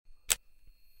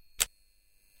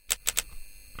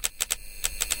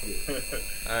All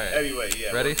right. Anyway,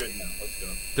 yeah, Ready? we're good now. Let's go.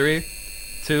 3,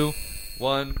 2,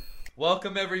 1.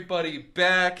 Welcome everybody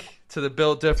back to the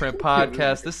Built Different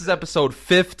podcast. This is episode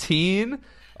 15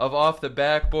 of Off the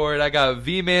Backboard. I got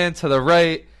V-Man to the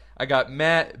right. I got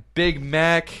Matt, Big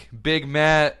Mac, Big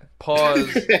Matt, pause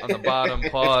on the bottom,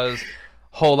 pause.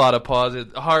 Whole lot of pause.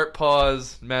 Heart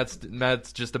pause. Matt's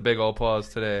just a big old pause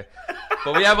today.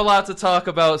 But we have a lot to talk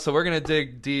about, so we're going to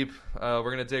dig deep. We're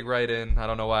going to dig right in. I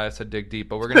don't know why I said dig deep,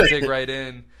 but we're going to dig right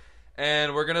in.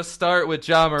 And we're going to start with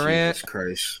Ja Morant. Jesus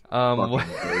Christ. Bro.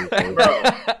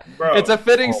 It's a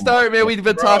fitting start, man. We've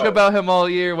been talking Bro. about him all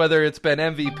year, whether it's been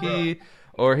MVP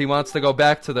or he wants to go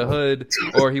back to the hood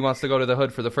or he wants to go to the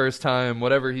hood for the first time,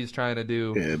 whatever he's trying to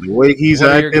do. Yeah, the way he's What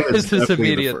are your acting, it's guys' definitely the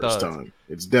immediate first thoughts? time.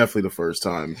 It's definitely the first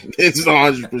time. It's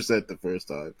 100% the first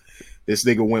time. This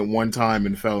nigga went one time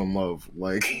and fell in love.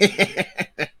 Like,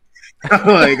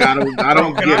 I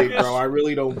don't get it, bro. I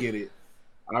really don't get it.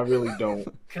 I really don't.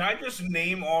 Can I just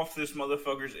name off this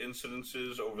motherfucker's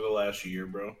incidences over the last year,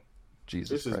 bro? Jesus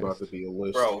This is Christ. about to be a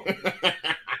list. Bro.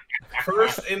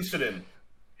 First incident.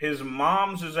 His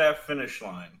mom's is at finish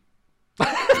line.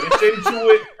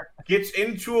 Gets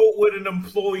into it with an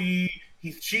employee.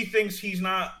 She thinks he's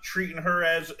not treating her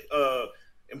as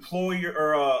employer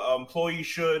or employee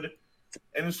should.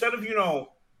 And instead of,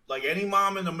 like any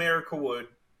mom in America would,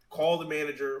 call the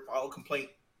manager, file a complaint.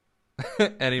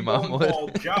 Any mom would.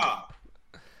 Called Ja.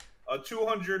 A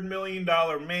 $200 million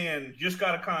man just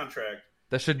got a contract.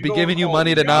 That should You be go giving you call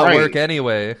money to Ja. not Right. work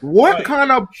anyway. What Right.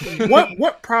 kind of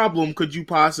what problem could you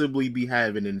possibly be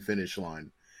having in finish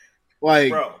line?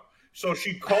 Like, Bro. So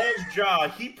she calls Ja.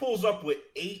 He pulls up with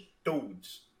 8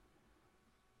 dudes.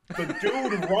 The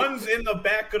dude runs in the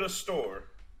back of the store,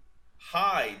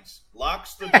 hides,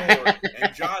 locks the door,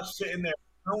 and Ja's sitting there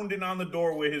pounding on the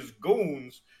door with his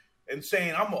goons and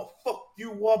saying, I'm going to fuck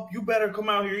you up. You better come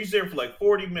out here. He's there for like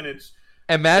 40 minutes.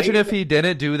 Imagine if he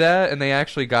didn't do that and they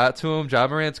actually got to him. Ja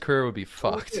Morant's career would be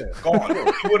fucked. yeah. Gone.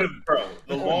 He would have, bro.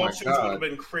 The Oh my lawsuits God. would have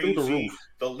been Through the crazy. roof.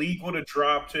 The league would have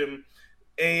dropped him.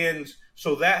 And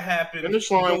so that happened. finish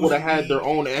He line goes would have to had leave. their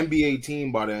own NBA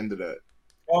team by the end of that.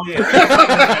 Oh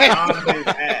yeah, on his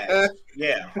ass.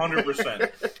 Yeah, 100%.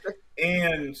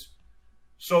 And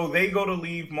so they go to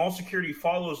leave. Mall security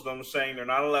follows them, saying they're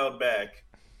not allowed back.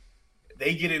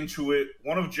 They get into it.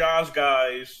 One of Ja's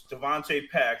guys, Devante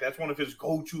Pack, that's one of his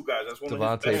go-to guys. That's one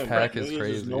Devante of his best Pack friends. is Niggas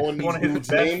crazy. just knowing One of these his dudes'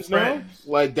 best names now. friends.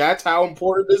 Like, that's how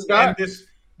important this guy. And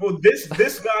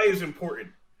this guy is important.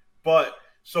 But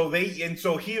so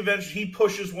he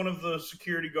pushes one of the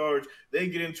security guards. They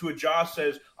get into it. Ja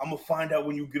says, "I'm gonna find out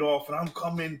when you get off, and I'm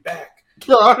coming back."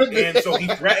 And so he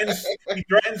threatens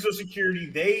the security.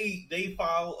 They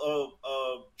file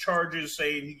charges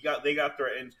saying they got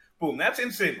threatened. Boom. That's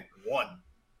incident 1.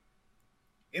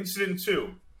 Incident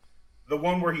 2, the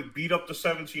one where he beat up the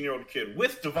 17-year-old kid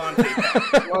with Devante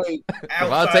Pack Like,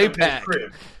 outside of his Pack.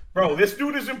 crib. Bro, this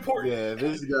dude is important. yeah,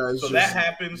 this guy's So just that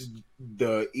happens.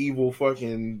 the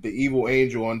evil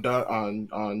angel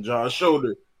on Josh's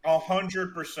shoulder.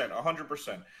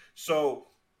 100%. So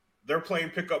they're playing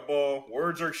pickup ball.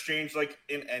 Words are exchanged like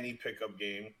in any pickup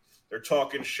game. They're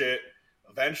talking shit.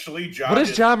 Eventually, What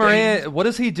is Ja Morant? What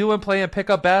is he doing playing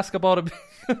pickup basketball to be?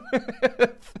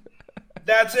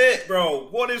 That's it, bro.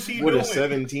 What is he With doing?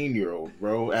 a 17-year-old,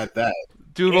 bro, at that.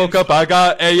 Dude woke up. I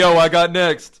got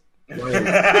next.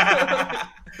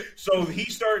 So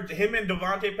him and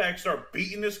Devante Pack start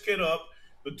beating this kid up.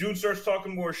 The dude starts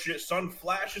talking more shit. Son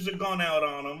flashes a gun out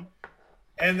on him.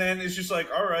 And then it's just like,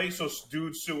 all right, so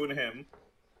dude's suing him.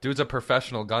 Dude's a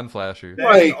professional gun flasher. Then,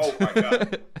 Right. Oh my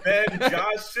God. Then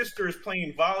Ja's sister is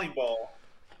playing volleyball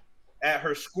at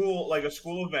her school, like a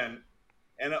school event.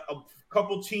 And a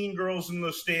couple teen girls in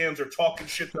the stands are talking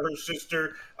shit to her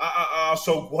sister.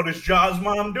 So what does Ja's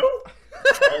mom do?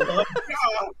 Call up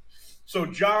Ja. So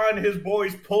Ja and his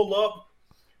boys pull up.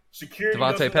 Security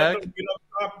Devante doesn't let Pack? them get up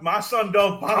top. My son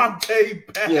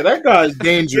Devante Pack. Yeah, that guy's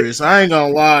dangerous. I ain't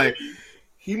gonna lie.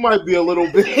 He might be a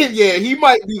little bit. Yeah, he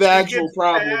might be the He actual gets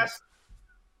problem. past-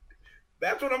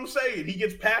 That's what I'm saying. He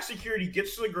gets past security,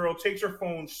 gets to the girl, takes her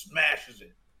phone, smashes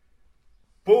it.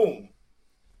 Boom.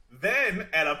 Then,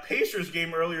 at a Pacers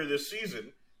game earlier this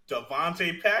season,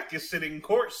 Devante Pack is sitting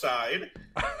courtside,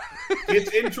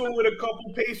 gets into it with a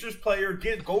couple Pacers player,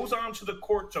 goes onto the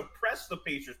court to press the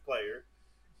Pacers player,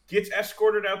 gets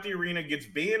escorted out the arena, gets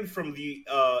banned from the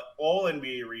all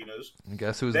NBA arenas. And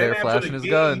guess who's Then there after flashing the his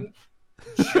game, gun?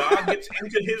 Ja gets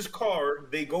into his car.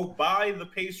 They go by the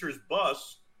Pacers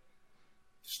bus,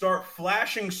 start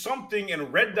flashing something,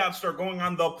 and red dots start going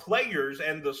on the players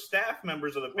and the staff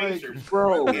members of the Pacers. Like,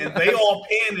 bro, And they all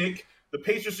panic. the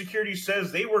Pacers security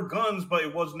says they were guns, but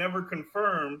it was never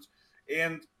confirmed.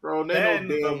 And bro, they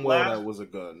know damn well that was a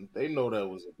gun. They know that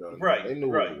was a gun. Right. They knew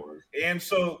what it was. And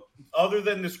so, other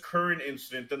than this current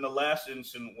incident, then the last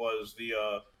incident was the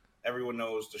everyone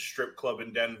knows the strip club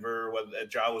in Denver. Whether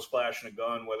Ja was flashing a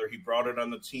gun, whether he brought it on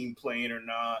the team plane or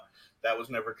not, that was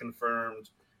never confirmed.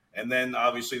 And then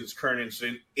obviously this current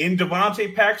incident in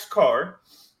Devante Pack's car.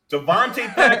 Devante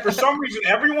Pack, for some reason,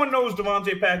 everyone knows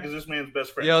Devante Pack is this man's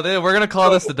best friend. Yo, we're going to call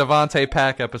this the Devante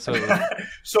Pack episode.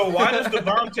 So why does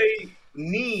Devante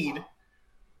need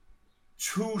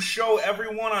to show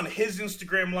everyone on his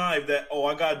Instagram Live that, oh,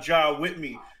 I got Ja with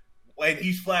me, and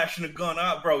he's flashing a gun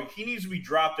out, bro? He needs to be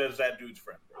dropped as that dude's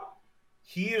friend, bro.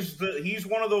 He's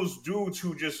one of those dudes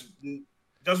who just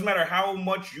doesn't matter how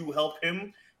much you help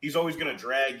him, he's always going to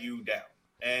drag you down.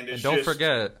 And don't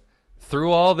forget,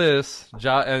 through all this,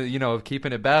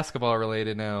 keeping it basketball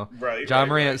related now, Ja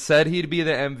Morant said he'd be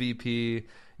the MVP.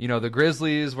 The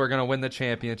Grizzlies were going to win the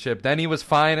championship. Then he was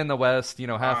fine in the West,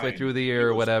 halfway through the year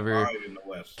or whatever.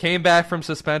 Came back from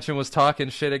suspension, was talking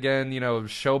shit again,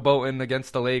 showboating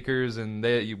against the Lakers, and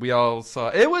we all saw.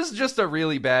 It was just a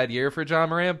really bad year for Ja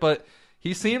Morant, but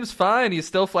he seems fine. He's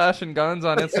still flashing guns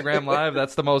on Instagram Live.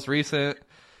 That's the most recent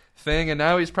thing, and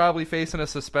now he's probably facing a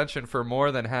suspension for more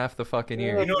than half the fucking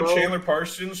year. You know Chandler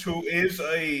Parsons, who is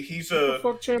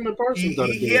fuck Chandler Parsons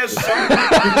he has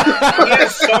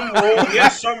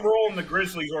some role in the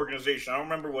Grizzlies organization. I don't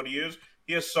remember what he is.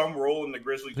 He has some role in the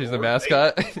Grizzlies. He's the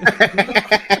mascot.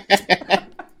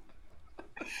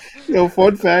 Yo,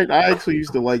 fun fact, I actually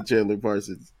used to like Chandler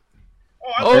Parsons.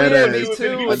 Me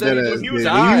too. When he was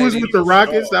with the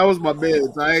Rockets, that was my man.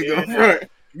 I ain't going front.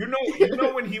 You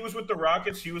know when he was with the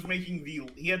Rockets, he was making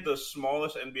he had the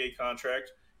smallest NBA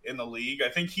contract in the league. I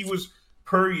think he was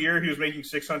per year he was making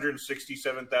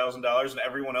 $667,000, and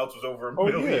everyone else was over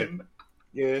 $1 million.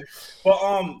 Yeah. But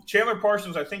Chandler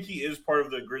Parsons, I think he is part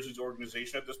of the Grizzlies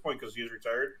organization at this point because he is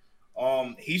retired.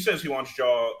 He says he wants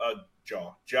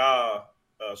Ja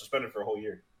suspended for a whole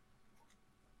year.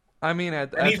 I mean, and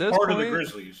he's this part point, of the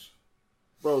Grizzlies.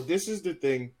 Bro, this is the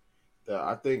thing.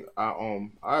 I think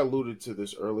I alluded to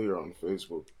this earlier on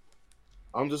Facebook.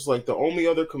 I'm just like, the only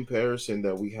other comparison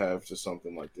that we have to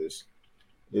something like this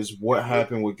is what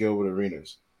happened with Gilbert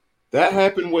Arenas. That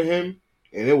happened with him,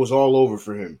 and it was all over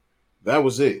for him. That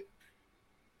was it.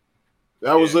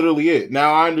 That was literally it.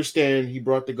 Now I understand he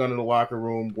brought the gun in the locker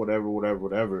room,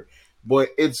 whatever. But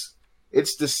it's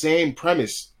the same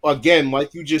premise. Again,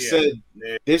 like you just said,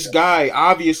 this guy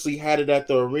obviously had it at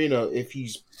the arena if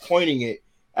he's pointing it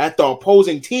at the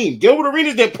opposing team. Gilbert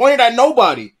Arenas didn't point it at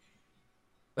nobody.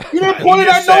 He didn't point it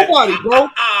at nobody, bro.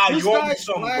 This guy's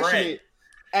flashing it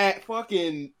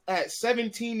at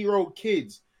 17-year-old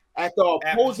kids, at the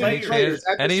opposing players,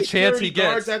 at the security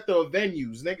guards at the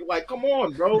venues. Nigga, like, come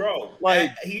on, bro.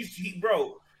 Like,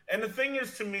 bro. And the thing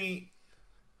is, to me,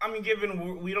 I mean,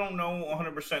 given we don't know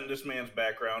 100% this man's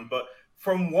background, but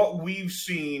from what we've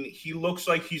seen, he looks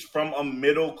like he's from a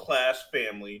middle class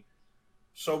family.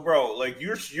 So, bro, like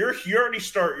you already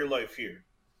start your life here.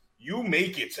 You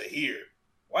make it to here.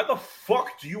 Why the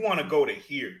fuck do you want to go to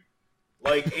here?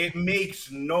 Like, it makes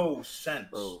no sense.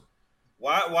 Bro.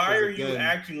 Why are you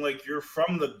acting like you're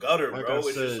from the gutter, bro?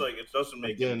 It's just like it doesn't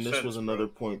make any sense. This was another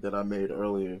point that I made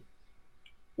earlier.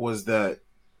 Was that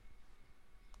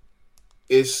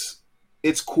it's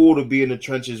cool to be in the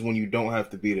trenches when you don't have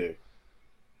to be there.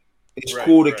 It's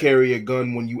cool to carry a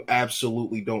gun when you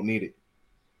absolutely don't need it.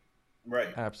 Right.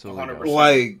 Absolutely. 100%.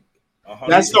 Like, 100%.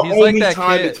 That's the only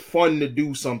time it's fun to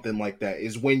do something like that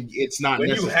is when it's not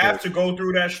necessary. When you have to go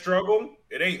through that struggle,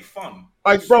 it ain't fun.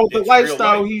 Like, bro, the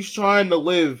lifestyle he's trying to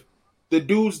live, the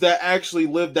dudes that actually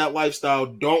live that lifestyle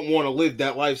don't want to live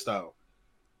that lifestyle.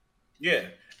 Yeah.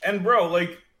 And, bro,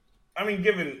 like, I mean,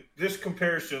 given this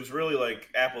comparison is really like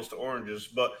apples to oranges,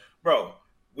 but, bro,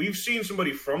 we've seen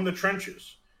somebody from the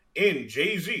trenches in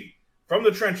Jay-Z. From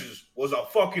the trenches, was a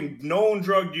fucking known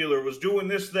drug dealer, was doing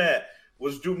this, that,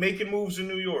 was making moves in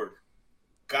New York,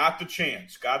 got the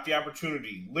chance, got the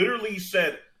opportunity, literally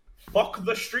said, fuck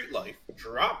the street life,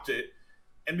 dropped it,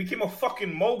 and became a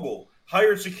fucking mogul,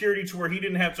 hired security to where he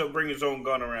didn't have to bring his own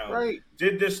gun around,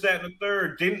 did this, that, and the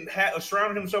third,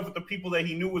 surrounded himself with the people that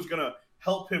he knew was going to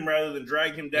help him rather than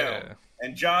drag him down.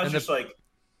 And Ja's just like,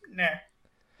 nah.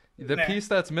 The piece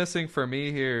that's missing for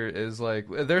me here is, like,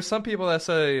 there's some people that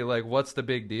say, like, what's the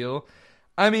big deal?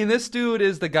 I mean, this dude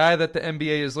is the guy that the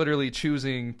NBA is literally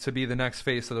choosing to be the next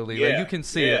face of the league. Like, you can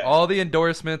see it. All the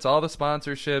endorsements, all the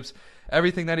sponsorships,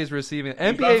 everything that he's receiving.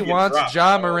 NBA wants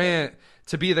Ja Morant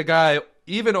to be the guy,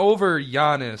 even over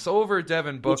Giannis, over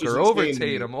Devin Booker, over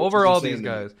Tatum, over all these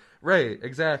guys. Right,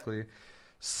 exactly.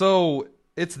 So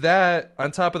it's that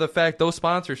on top of the fact those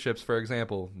sponsorships, for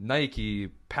example, Nike,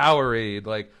 Powerade,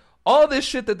 like all this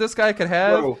shit that this guy could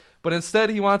have, Bro, but instead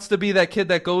he wants to be that kid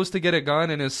that goes to get a gun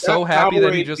and is so that happy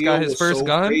that he Powerade just deal got his was first so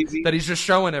gun crazy. that he's just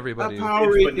showing That everybody.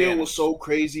 Powerade deal was so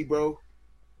crazy, bro.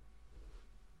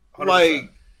 100%.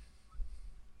 Like,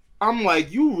 I'm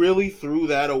like, you really threw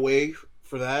that away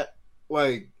for that?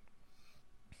 Like,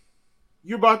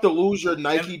 you're about to lose your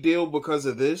Nike deal because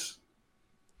of this?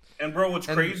 And bro, what's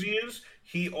crazy is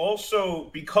he also,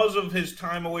 because of his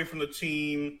time away from the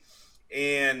team,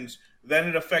 and then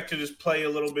it affected his play a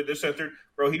little bit. This after,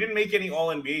 bro, he didn't make any All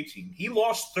NBA team. He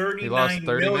lost 39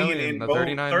 million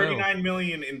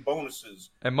in bonuses,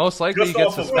 and most likely he just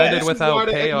gets off of suspended that. without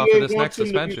the payoff NBA of this wants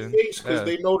next him to be suspension. because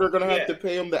they know they're gonna have to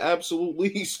pay him the absolute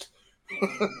least.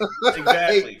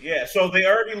 Exactly. Yeah. So they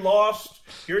already lost.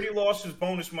 He already lost his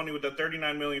bonus money with the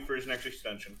 39 million for his next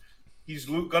extension. He's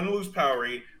gonna lose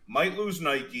Powerade. Might lose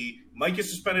Nike. Might get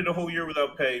suspended a whole year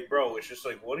without pay. Bro, it's just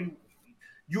like, what do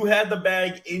you had the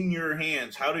bag in your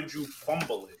hands. How did you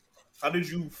fumble it? How did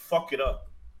you fuck it up?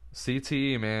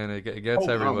 CTE, man, it gets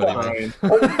everybody. Man.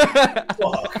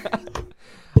 Fuck.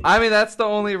 I mean, that's the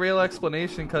only real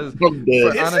explanation because I'm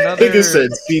dead. on another Nigga said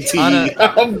CTE.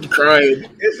 I'm crying.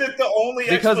 Is it the only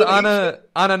because explanation?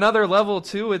 on another level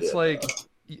too, it's like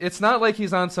it's not like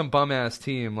he's on some bum ass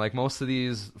team like most of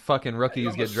these fucking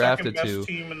rookies get drafted to.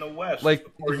 Team in the West, like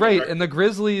right, and the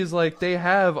Grizzlies, like they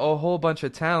have a whole bunch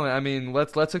of talent. I mean,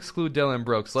 let's exclude Dylan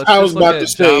Brooks. Let's I was just look about at to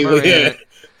say, Ja Morant. yeah,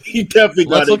 he definitely.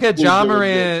 Let's look at Ja Dylan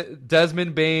Morant,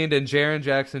 Desmond Bane, and Jaren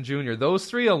Jackson Jr. Those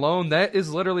three alone, that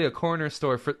is literally a corner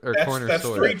store that's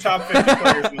three top 50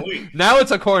 players in the league. Now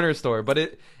it's a corner store,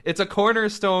 but it's a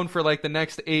cornerstone for like the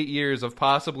next 8 years of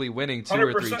possibly winning 2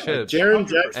 or 3 chips. Jaren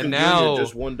Jackson and now Jr.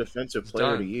 just won Defensive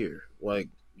Player of the Year. Like,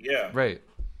 yeah, right.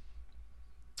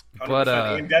 100%. But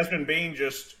and Desmond Bane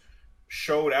just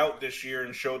showed out this year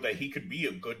and showed that he could be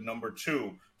a good number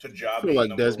 2 to Ja. I feel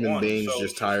like Desmond one. Bane's So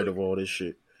just tired of all this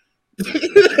shit.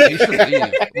 He should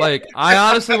leave. Like, I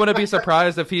honestly wouldn't be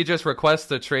surprised if he just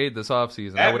requests a trade this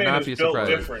offseason. I would not be surprised.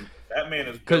 Different. That man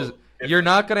is because you're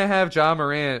not going to have Ja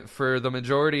Morant for the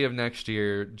majority of next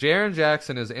year. Jaren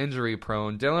Jackson is injury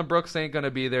prone. Dylan Brooks ain't going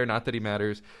to be there. Not that he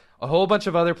matters. A whole bunch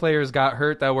of other players got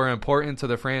hurt that were important to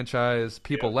the franchise.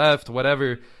 People left,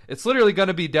 whatever. It's literally going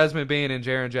to be Desmond Bane and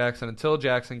Jaren Jackson until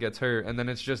Jackson gets hurt, and then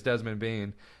it's just Desmond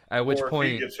Bane. At which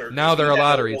point, now they're a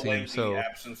lottery team. So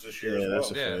that's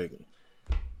a fact.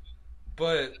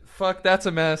 But fuck, that's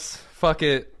a mess. Fuck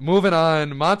it. Moving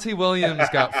on. Monty Williams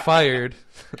got fired.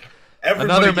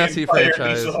 Another messy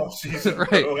franchise. Right.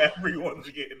 Bro. Everyone's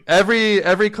getting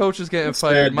every coach is getting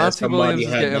fired. Monty Williams is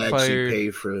getting fired.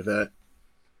 Pay for that.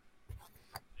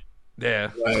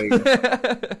 Yeah.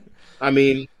 Like, I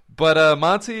mean, but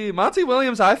Monty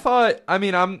Williams,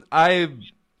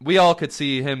 we all could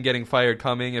see him getting fired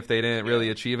coming if they didn't really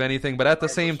achieve anything. But at the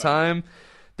same time,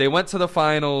 they went to the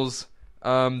finals.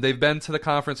 They've been to the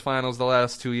conference finals the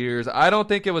last 2 years. I don't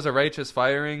think it was a righteous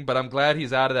firing, but I'm glad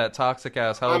he's out of that toxic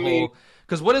ass hellhole.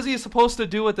 Because what is he supposed to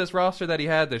do with this roster that he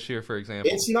had this year, for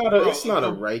example? It's not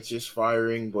a righteous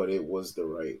firing, but it was the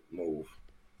right move.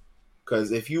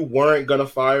 Because if you weren't gonna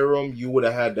fire him, you would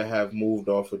have had to have moved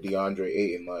off of DeAndre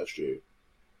Ayton last year.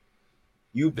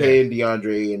 You paying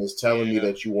DeAndre Ayton is telling me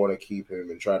that you want to keep him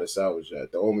and try to salvage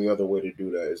that. The only other way to do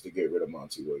that is to get rid of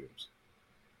Monty Williams.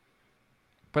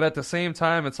 But at the same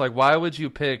time, it's like, why would you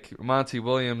pick Monty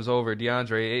Williams over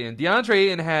DeAndre Ayton? DeAndre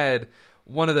Ayton had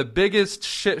one of the biggest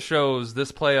shit shows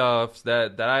this playoffs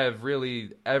that I have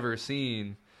really ever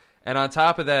seen. And on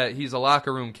top of that, he's a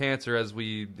locker room cancer, as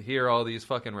we hear all these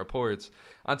fucking reports.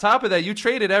 On top of that, you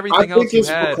traded everything else you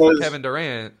had for Kevin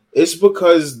Durant. It's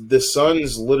because the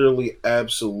Suns literally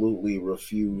absolutely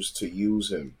refuse to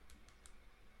use him.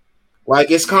 Like,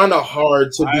 it's kind of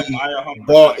hard to be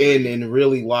bought in and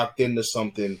really locked into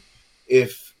something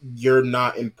if you're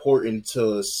not important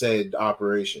to said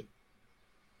operation.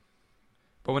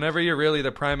 But whenever you're really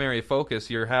the primary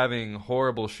focus, you're having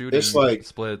horrible shooting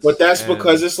splits. But that's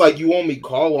because it's like you only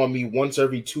call on me once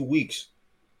every 2 weeks.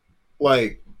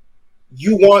 Like,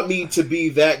 you want me to be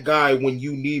that guy when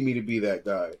you need me to be that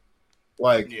guy.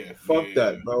 Like, fuck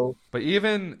that, bro. But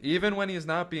even when he's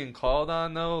not being called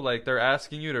on, though, like, they're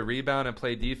asking you to rebound and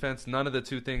play defense. None of the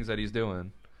two things that he's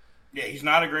doing. Yeah, he's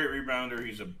not a great rebounder.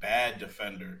 He's a bad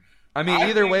defender. I mean,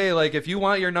 either way, like, if you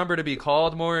want your number to be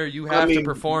called more, you have to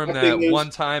perform that one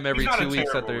time every 2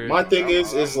 weeks. My thing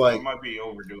is like,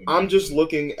 I'm just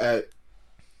looking at,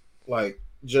 like,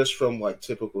 just from, like,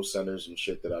 typical centers and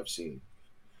shit that I've seen.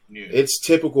 Yeah. It's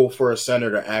typical for a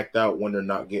center to act out when they're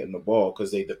not getting the ball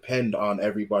because they depend on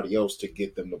everybody else to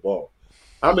get them the ball.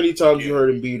 How many times you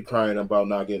heard Embiid crying about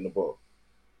not getting the ball?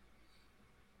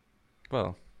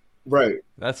 Well, right.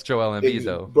 That's Joel Embiid,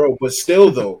 though. Bro, but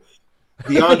still, though,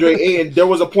 DeAndre Ayton, there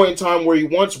was a point in time where he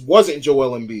once wasn't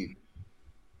Joel Embiid.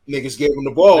 Niggas gave him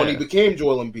the ball, and he became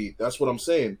Joel Embiid. That's what I'm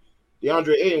saying.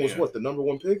 DeAndre Ayton was what, the number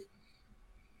 1 pick?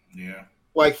 Yeah.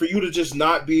 Like, for you to just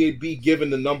not be given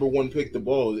the number 1 pick the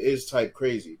ball is type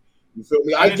crazy. You feel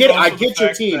me? I get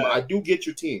your team. I do get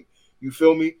your team. You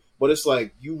feel me? But it's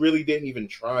like, you really didn't even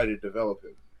try to develop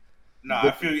him. No,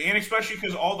 I feel you. And especially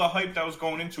because all the hype that was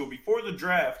going into it. Before the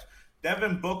draft,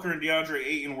 Devin Booker and DeAndre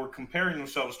Ayton were comparing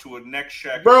themselves to a next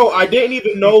Shaq. Bro, I didn't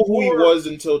even know who he was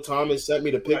until Thomas sent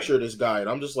me the picture of this guy. And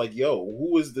I'm just like, yo,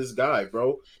 who is this guy,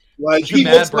 bro? Like, he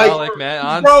looks like, man,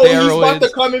 on bro, steroids. He's about to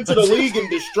come into the league and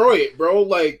destroy it, bro.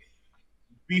 Like,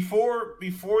 before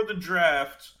the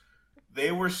draft,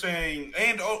 they were saying,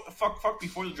 and fuck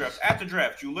before the draft. At the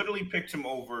draft, you literally picked him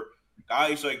over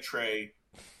guys like Trey,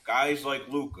 guys like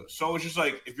Luka. So it's just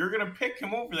like, if you're going to pick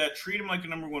him over that, treat him like a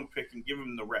number 1 pick and give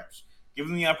him the reps. Give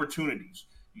him the opportunities.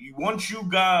 Once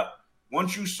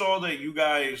you saw that you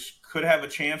guys could have a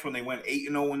chance when they went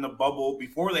 8-0 in the bubble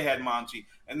before they had Monty,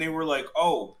 and they were like,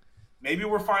 oh, maybe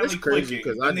we're finally clicking.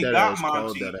 And they got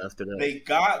Monty. They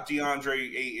got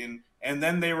DeAndre Ayton, and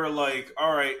then they were like,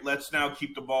 all right, let's now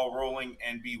keep the ball rolling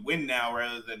and win now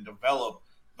rather than develop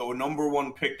the number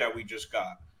 1 pick that we just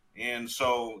got. And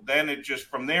so then it just,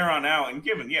 from there on out, and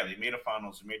given, they made a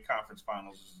finals, they made conference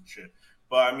finals and shit.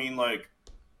 But I mean, like,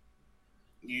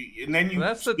 and then you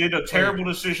did a terrible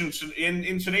decision.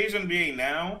 In today's NBA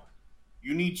now,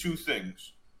 you need 2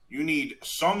 things. You need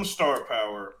some star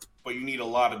power, but you need a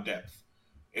lot of depth.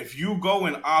 If you go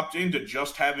and opt into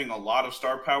just having a lot of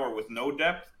star power with no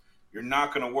depth, you're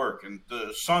not going to work. And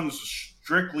the Suns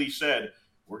strictly said,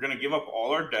 we're going to give up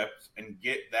all our depth and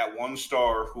get that 1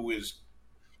 star who is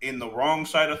in the wrong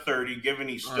side of 30, given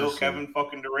he's still Kevin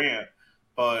fucking Durant.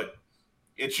 But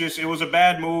it was a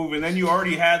bad move. And then you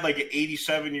already had like an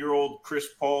 87-year-old Chris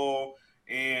Paul,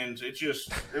 and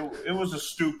it was a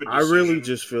stupid decision. I really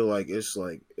just feel like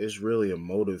it's really a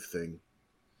motive thing.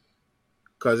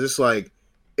 Because it's like,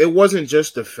 it wasn't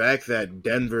just the fact that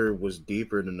Denver was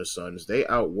deeper than the Suns. They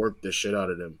outworked the shit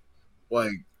out of them.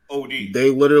 Like, OD.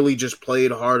 They literally just played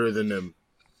harder than them.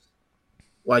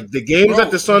 Like, the games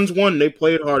that the Suns won, they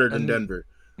played harder than Denver.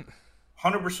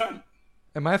 100%.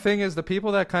 And my thing is, the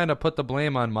people that kind of put the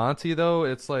blame on Monty, though,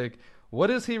 it's like, what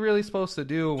is he really supposed to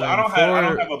do when I don't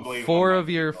have a blame four of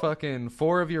your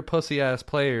pussy ass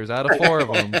players out of 4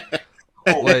 of them,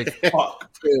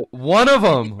 one of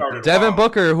them, Devin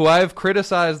Booker, who I've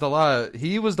criticized a lot,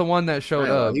 he was the one that showed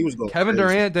up. Kevin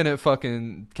Durant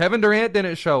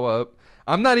didn't show up.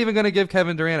 I'm not even going to give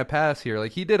Kevin Durant a pass here.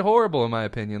 Like, he did horrible, in my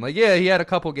opinion. Like, yeah, he had a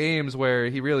couple games where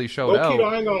he really showed out.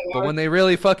 But when they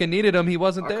really fucking needed him, he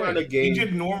wasn't there. He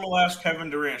did normal-ass Kevin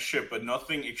Durant shit, but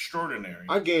nothing extraordinary.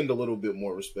 I gained a little bit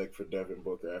more respect for Devin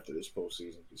Booker after this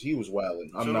postseason because he was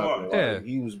wilding. I'm not going to lie.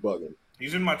 He was bugging.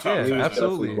 He's in my top 10.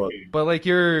 Absolutely. But, like,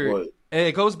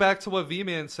 it goes back to what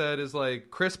V-Man said is,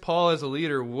 like, Chris Paul as a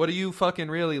leader, what are you fucking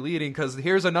really leading? Because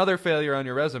here's another failure on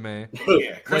your resume.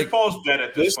 Yeah, Chris Paul's dead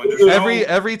at this point.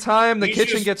 Every time the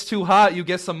kitchen gets too hot, you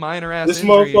get some minor-ass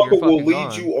injury. This motherfucker will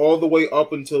lead you all the way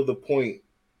up until the point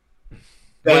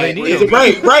where they need him.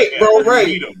 Right, bro.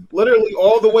 Literally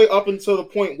all the way up until the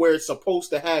point where it's supposed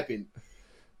to happen.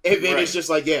 And then it's just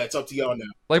like, it's up to y'all now.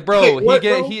 Like, bro,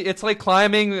 it's like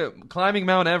climbing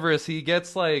Mount Everest. He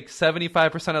gets like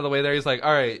 75% of the way there. He's like,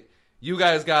 all right, you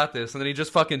guys got this. And then he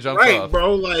just fucking jumps off. Right,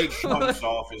 bro, like. Jumps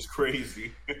off is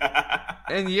crazy.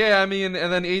 And and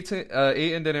then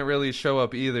Ayton didn't really show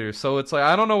up either. So it's like,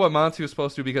 I don't know what Monty was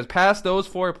supposed to do because past those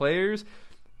 4 players,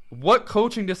 what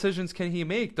coaching decisions can he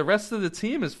make? The rest of the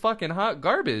team is fucking hot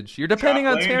garbage. You're depending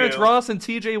on Terrence Ross and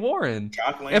TJ Warren.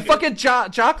 And fucking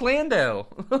Jock Landale.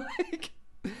 Like,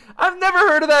 I've never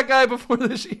heard of that guy before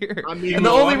this year. I mean, and the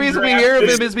only reason we hear of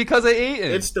him is because of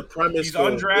Ayton. It's the premise. He's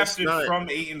undrafted from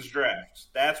Ayton's draft.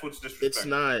 That's what's disrespectful. It's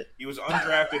not. He was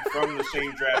undrafted from the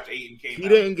same draft Ayton came out. He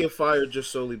didn't get fired just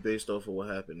solely based off of what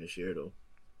happened this year, though.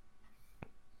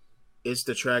 It's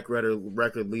the track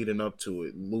record leading up to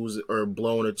it.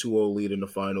 Blowing a 2-0 lead in the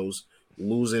finals,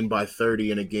 losing by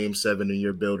 30 in a Game 7 in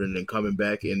your building, and coming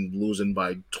back and losing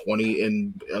by 20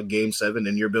 in a Game 7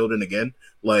 in your building again.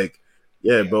 Like,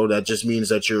 bro, that just means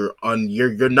that you're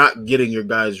not getting your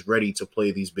guys ready to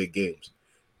play these big games.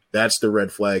 That's the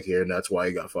red flag here, and that's why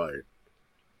he got fired.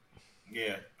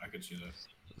 Yeah, I could see that.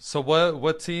 So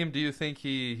what team do you think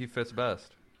he fits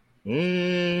best?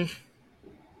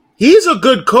 He's a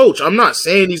good coach. I'm not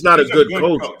saying he's not a good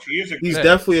coach. He's good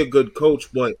definitely a good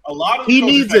coach, but a lot of he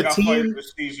coaches needs that a got team. fired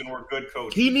this season were good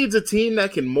coaches. He needs a team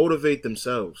that can motivate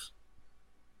themselves.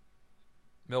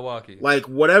 Milwaukee. Like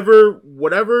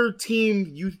whatever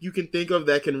team you can think of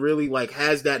that can really like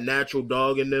has that natural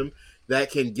dog in them that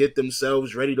can get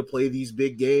themselves ready to play these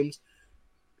big games,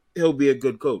 he'll be a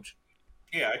good coach.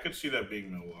 Yeah, I could see that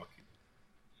being Milwaukee.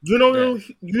 You know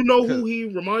who he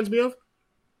reminds me of?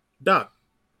 Doc.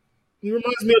 He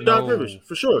reminds me of Doc Rivers,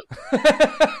 for sure.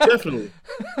 Definitely.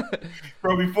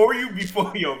 Bro, before you be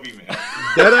man.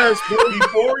 That ass, bro.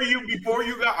 Before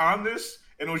you got on this,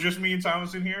 and it was just me and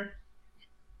Thomas in here,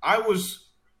 I was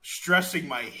stressing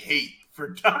my hate for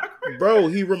Doc Rivers. Bro,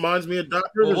 he reminds me of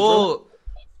Doc Rivers.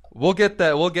 We'll get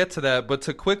to that. But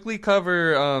to quickly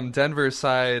cover Denver's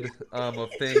side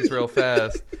of things real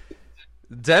fast,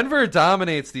 Denver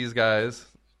dominates these guys.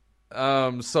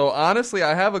 So honestly,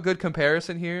 I have a good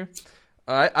comparison here.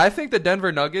 I think the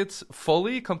Denver Nuggets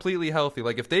completely healthy.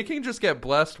 Like if they can just get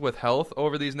blessed with health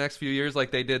over these next few years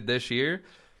like they did this year,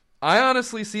 I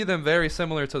honestly see them very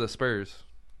similar to the Spurs.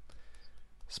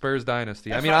 Spurs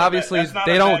dynasty. I mean, obviously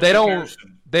they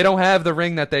don't have the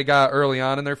ring that they got early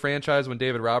on in their franchise when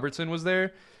David Robertson was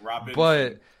there.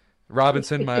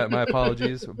 Robinson, my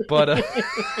apologies. But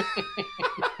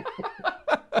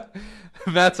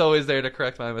Matt's always there to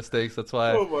correct my mistakes. That's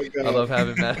why I love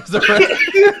having Matt as a friend.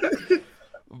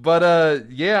 But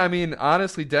yeah, I mean,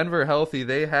 honestly, Denver healthy,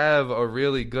 they have a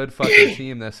really good fucking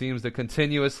team that seems to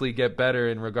continuously get better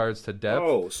in regards to depth.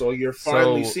 Oh, so you're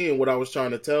finally seeing what I was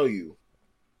trying to tell you.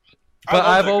 But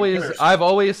I've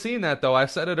always seen that though. I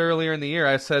said it earlier in the year.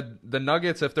 I said the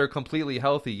Nuggets, if they're completely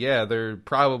healthy, yeah, they're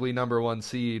probably number 1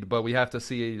 seed. But we have to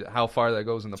see how far that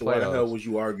goes in the playoffs. Why the hell was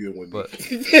you arguing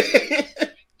with me?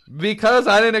 Because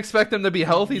I didn't expect them to be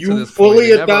healthy to this point. You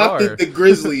fully adopted the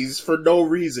Grizzlies for no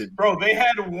reason. Bro, they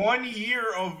had 1 year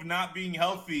of not being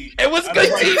healthy. It was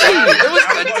good TV. It was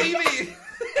good TV.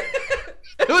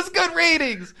 It was good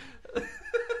ratings.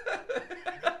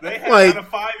 They had out of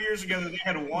 5 years together, they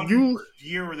had 1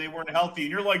 year where they weren't healthy,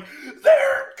 and you're like,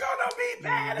 they're gonna be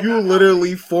bad. You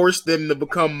literally forced them to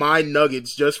become my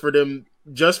Nuggets just for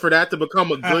that to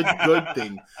become a good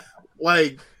thing.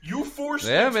 Like you forced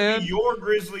them to be your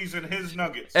Grizzlies and his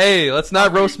Nuggets. Hey, let's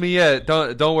not roast me yet.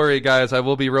 Don't worry, guys. I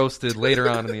will be roasted later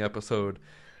on in the episode.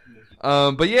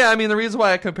 But yeah, I mean, the reason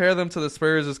why I compare them to the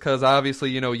Spurs is because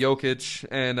obviously, Jokic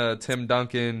and Tim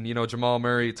Duncan, Jamal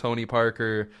Murray, Tony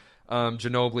Parker,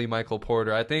 Ginobili, Michael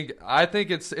Porter. I think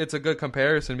it's a good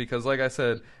comparison because, like I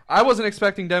said, I wasn't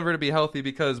expecting Denver to be healthy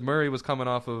because Murray was coming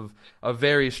off of a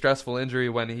very stressful injury.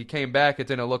 When he came back, it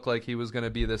didn't look like he was going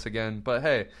to be this again. But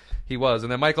hey, he was.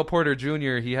 And then Michael Porter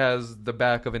Jr., he has the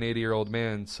back of an 80-year-old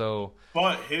man. So,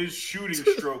 but his shooting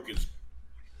stroke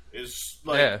is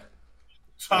like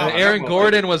top. Aaron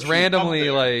Gordon was randomly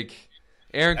one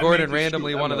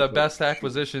of the best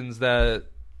acquisitions that.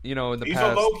 In the he's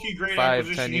past a low-key great 5-10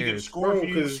 years. He can score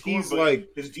because he's like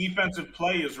his defensive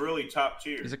play is really top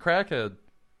tier. He's a crackhead.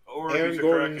 Aaron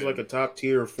Gordon's like a top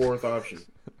tier 4th option. Top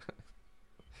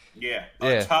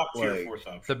tier 4th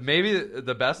option. Maybe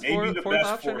the best fourth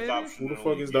option. Who the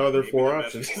fuck is the other 4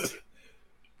 options?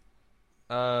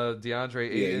 DeAndre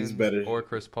Ayton or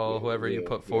Chris Paul, whoever you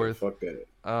put forth. Fuck that.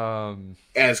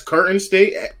 As current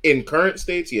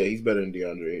states, yeah, he's better than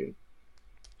DeAndre Ayton.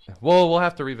 Well, we'll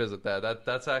have to revisit that.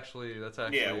 That's actually a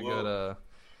good.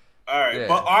 All right,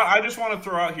 but I just want to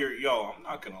throw out here, I'm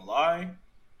not gonna lie.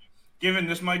 Given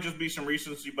this might just be some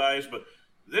recency bias, but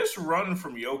this run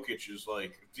from Jokic is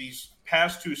like these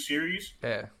past 2 series.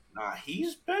 Yeah. Nah,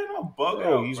 he's been a bug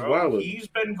out, he's bro. wild. He's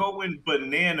been going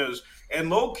bananas. And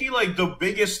low-key, like, the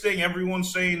biggest thing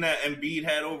everyone's saying that Embiid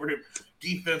had over him,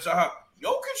 defense,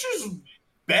 Jokic is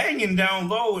banging down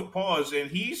low at pause, and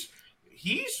he's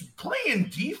playing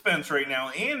defense right now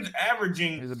and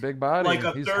averaging he's a big body. Like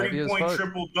a 30-point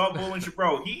triple-double. And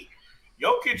bro,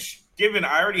 Jokic,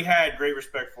 I already had great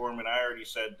respect for him, and I already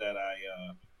said that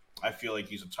I feel like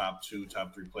he's a top 2,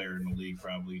 top 3 player in the league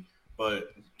probably. But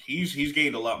he's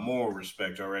gained a lot more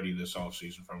respect already this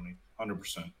offseason from me,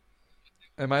 100%.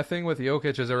 And my thing with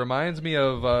Jokic is it reminds me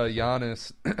of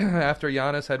Giannis. After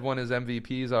Giannis had won his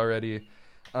MVPs already,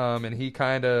 and he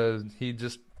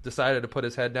just decided to put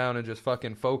his head down and just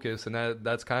fucking focus, and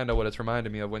that's kind of what it's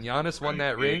reminded me of. When Giannis won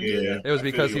that ring, it was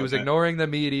because he was ignoring the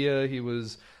media.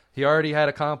 He already had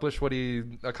accomplished what he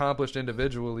accomplished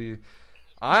individually.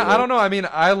 I don't know. I mean,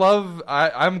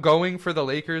 I'm going for the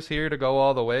Lakers here to go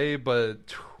all the way, but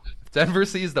if Denver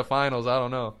sees the finals, I don't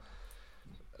know.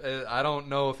 I don't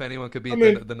know if anyone could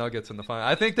beat the Nuggets in the final.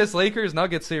 I think this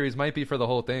Lakers-Nuggets series might be for the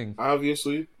whole thing.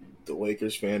 Obviously, the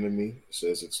Lakers fan in me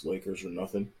says it's Lakers or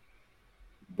nothing.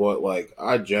 But like,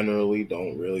 I generally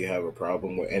don't really have a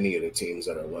problem with any of the teams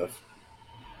that are left,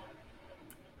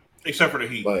 except for the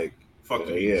Heat. like. Fuck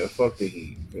the Heat. Yeah, fuck the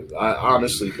Heat. 'Cause I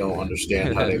honestly don't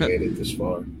understand how they made it this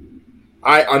far.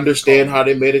 I understand how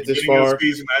they made it this far,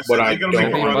 but I don't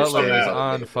Jimmy Butler is understand how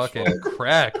on they made it this fucking far.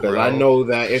 crack, Because bro. I know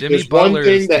that if Jimmy there's one Butler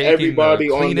thing is that taking everybody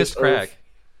the on cleanest this crack. earth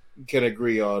can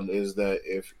agree on is that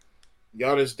if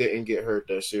Giannis didn't get hurt,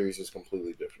 that series is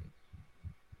completely different.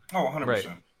 Oh, 100%. Right.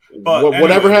 But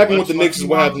Whatever anyway, happened with the Knicks is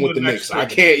what happened with the Knicks. I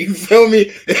can't. You feel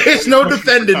me? There's no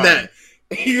defending that.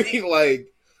 Like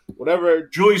whatever.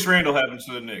 Julius Randle happens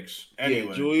to the Knicks. Anyway,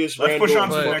 Yeah, Julius let's Randle push on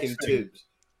to the fucking next thing. Tibbs.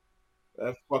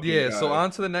 That fucking Yeah, guy. so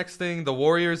on to the next thing. The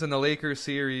Warriors and the Lakers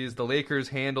series. The Lakers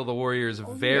handle the Warriors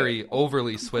very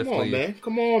overly swiftly.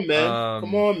 Come on,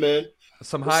 man.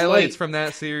 Some It's highlights late. from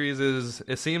that series is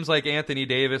it seems like Anthony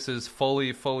Davis is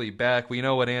fully back. We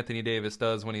know what Anthony Davis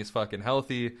does when he's fucking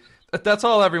healthy. That's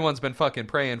all everyone's been fucking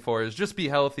praying for is just be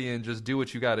healthy and just do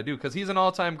what you got to do because he's an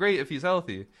all-time great if he's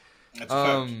healthy. That's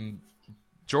a fact.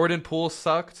 Jordan Poole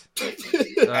sucked.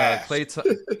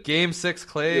 Game 6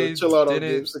 Clay Yo, chill out on didn't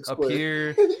Game 6 Clay.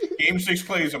 appear. Game 6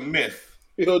 Clay is a myth.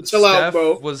 Yo, chill out, Steph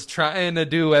bro. was trying to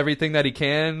do everything that he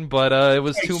can, but it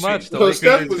was too much. The Yo, Lakers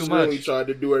Steph did was too really much. trying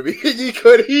to do everything he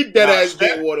could. He dead ass Steph-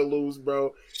 didn't want to lose,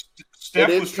 bro. Steph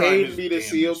And it was trying pained his me to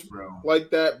see him damnedest, bro. like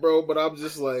that, bro. But I'm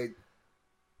just like,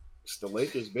 it's the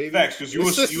Lakers, baby. Facts, because you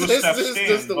a Steph It's stan,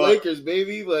 just the but Lakers,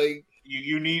 baby. Like,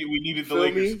 we needed the Feel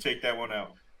Lakers me? to take that one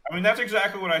out. I mean, that's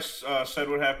exactly what I said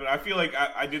would happen. I feel like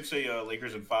I did say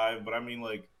Lakers in 5, but I mean,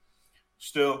 like,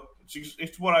 still,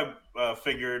 it's what I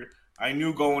figured. I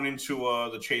knew going into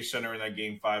the Chase Center in that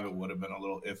Game 5, it would have been a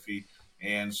little iffy.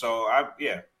 And so,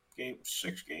 Game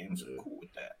 6 games, I'm cool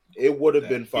with that. it would have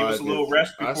been Give 5. us a little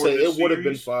rest I before say this it would have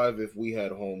been series. 5 if we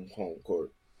had home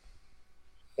court,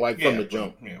 like Yeah, from the but,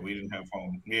 jump. yeah, we didn't have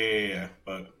home. Yeah,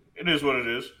 but it is what it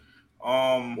is.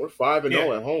 We're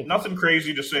 5-0 at home. Nothing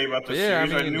crazy to say about But the yeah,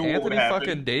 series. I mean, knew what would Anthony happen.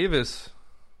 fucking Davis.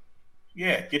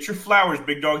 Yeah, get your flowers,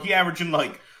 big dog. He averaging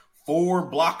like 4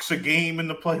 blocks a game in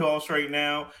the playoffs right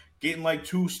now, getting like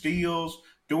 2 steals,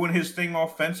 doing his thing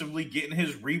offensively, getting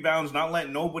his rebounds, not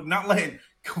letting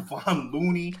Kevon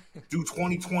Looney do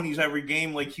 20-20s every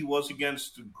game like he was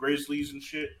against the Grizzlies and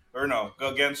shit. Or no,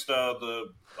 against the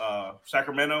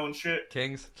Sacramento and shit.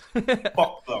 Kings.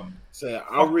 Fuck them. Say,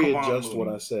 I'll Fuck readjust Kevon what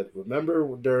Looney. I said.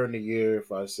 Remember during the year,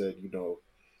 if I said,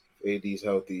 AD's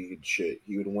healthy and shit,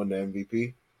 he would have won the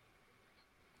MVP?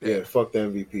 Yeah, fuck the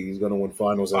MVP. He's going to win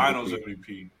Finals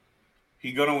MVP.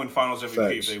 He gonna win Finals MVP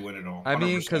Facts. if they win it all. I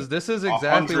mean, 100%. because this is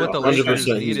exactly what the 100% Lakers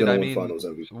he's needed. gonna I win mean, Finals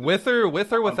MVP. with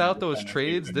or without those 100%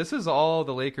 trades, MVP. this is all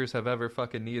the Lakers have ever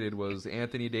fucking needed was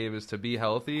Anthony Davis to be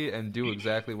healthy and do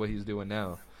exactly what he's doing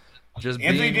now. Just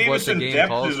Anthony being what Davis the and game depth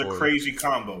calls is a for. crazy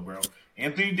combo, bro.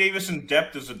 Anthony Davis and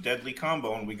depth is a deadly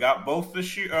combo, and we got both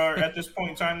this year at this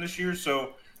point in time this year.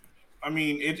 So, I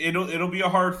mean, it'll be a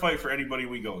hard fight for anybody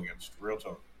we go against. Real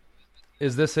talk.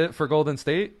 Is this it for Golden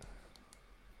State?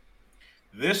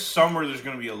 This summer, there's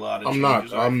going to be a lot of I'm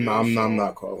changes. not I feel,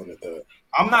 not calling it that.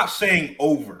 I'm not saying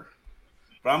over,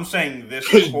 but I'm saying this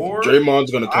core.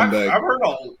 Draymond's going to come back.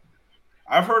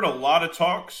 I've heard a lot of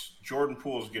talks. Jordan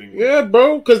Poole's getting Yeah,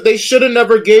 bro, because they should have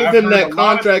never gave I've him heard that a lot of-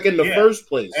 contract in the yeah. first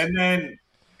place. And then,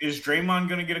 is Draymond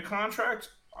going to get a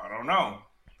contract? I don't know.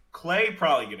 Clay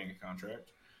probably getting a contract.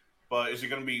 But is it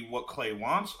going to be what Clay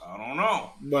wants? I don't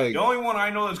know. Like, The only one I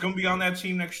know that's going to be on that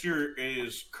team next year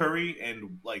is Curry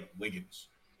and, Wiggins.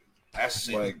 That's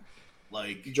it.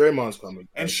 Like, Draymond's coming.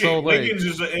 and shit, So, like- Wiggins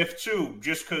is a if too,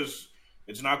 just because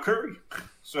it's not Curry.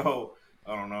 So,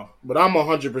 I don't know. But I'm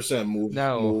 100%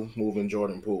 No. moving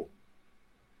Jordan Poole.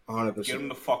 100%. Get him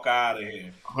the fuck out of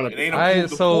here. 100%. It ain't a pool.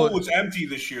 The so- pool was empty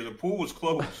this year. The pool was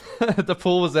closed. The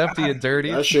pool was empty and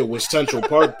dirty. That shit was Central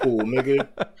Park Pool, nigga.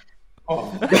 Oh,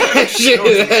 that shit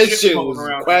floating was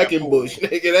around in Quacking that pool. Bush,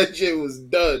 nigga. That shit was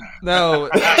done. No,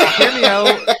 hear me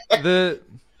out.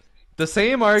 The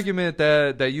same argument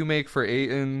that you make for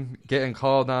Ayton getting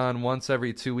called on once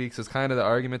every 2 weeks is kind of the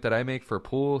argument that I make for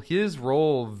Poole. His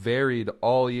role varied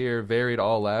all year, varied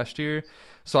all last year.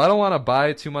 So I don't want to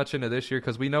buy too much into this year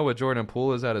because we know what Jordan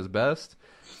Poole is at his best.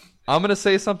 I'm going to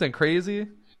say something crazy,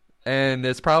 and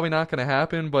it's probably not going to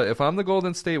happen. But if I'm the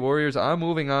Golden State Warriors, I'm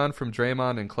moving on from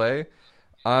Draymond and Clay.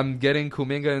 I'm getting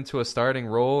Kuminga into a starting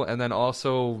role, and then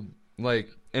also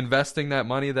investing that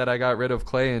money that I got rid of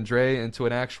Clay and Dre into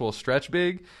an actual stretch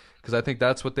big, because I think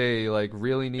that's what they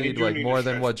really need, do need more a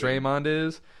than what stretch big. Draymond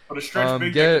is. But a stretch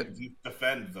big get- that can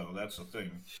defend, though. That's the thing.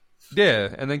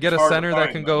 Yeah, and then get a hard to center that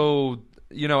find, can though.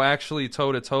 go, actually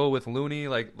toe to toe with Looney,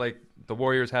 like the the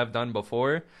Warriors have done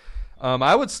before.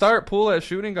 I would start Poole at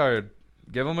shooting guard.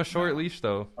 Give him a short leash,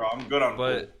 though. Bro, I'm good on Poole.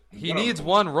 But he needs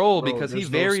one role because he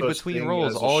varied between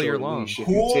roles all year long. If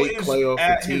you take Clay off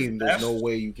the team, there's no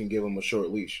way you can give him a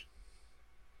short leash.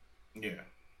 Yeah.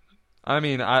 I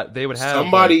mean, they would have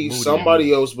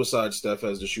somebody else besides Steph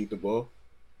has to shoot the ball.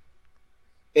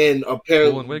 And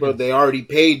apparently, but they already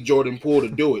paid Jordan Poole to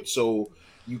do it, so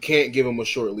you can't give him a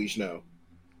short leash now.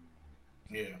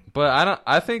 Yeah, but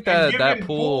I think that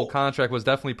Poole contract was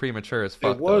definitely premature as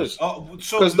fuck. It was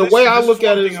because the way I look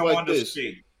at it is like this.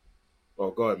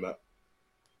 Oh, go ahead, Matt.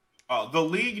 The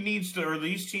league needs to, or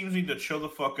these teams need to chill the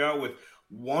fuck out. With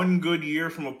one good year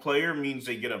from a player means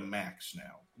they get a max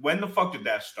now. When the fuck did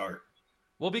that start?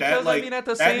 Well, because I mean, at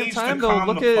the same time, though,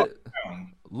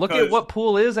 look at what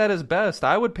Poole is at his best.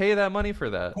 I would pay that money for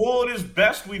that. Poole at his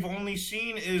best, we've only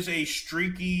seen is a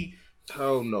streaky.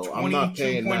 Hell no, I'm not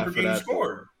paying that for that.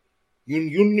 Scored.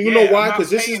 You know why?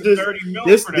 Because this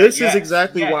is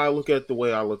exactly why I look at it the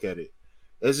way I look at it.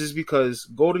 This is because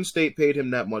Golden State paid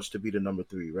him that much to be the number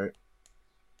 3, right?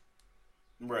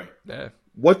 Right. Yeah.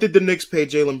 What did the Knicks pay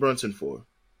Jalen Brunson for?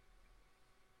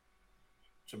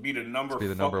 To be the number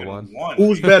 1.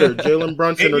 Who's better, Jalen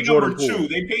Brunson or Jordan Poole? 2.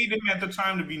 They paid him at the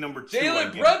time to be number 2.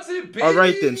 Jalen Brunson, baby! All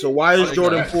right, then. So why is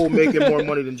Jordan Poole making more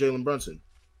money than Jalen Brunson?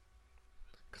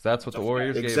 Because that's what the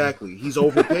Warriors gave him. Exactly. He's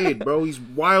overpaid, bro. He's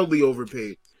wildly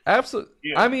overpaid. Absolutely.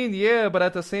 Yeah. I mean, yeah, but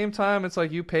at the same time, it's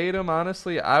like you paid him.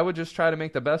 Honestly, I would just try to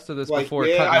make the best of this before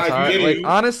cutting ties. Like,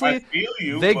 honestly,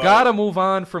 they gotta move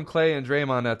on from Clay and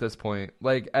Draymond at this point.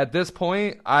 Like, at this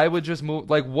point, I would just move.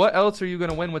 Like, what else are you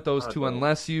gonna win with those two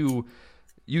unless you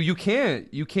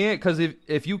can't because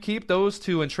if you keep those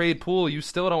two and trade Poole, you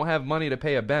still don't have money to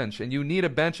pay a bench, and you need a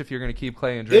bench if you're gonna keep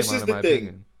Clay and Draymond. This is in the my thing.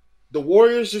 opinion. The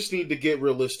Warriors just need to get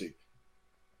realistic.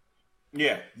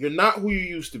 Yeah, you're not who you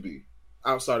used to be.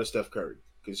 Outside of Steph Curry,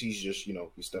 because he's just,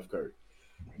 he's Steph Curry.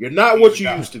 You're not what you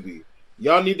used to be.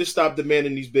 Y'all need to stop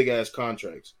demanding these big-ass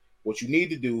contracts. What you need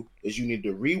to do is you need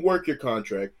to rework your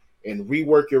contract and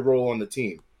rework your role on the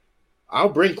team. I'll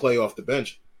bring Clay off the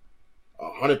bench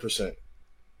 100%.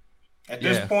 At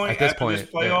this point, this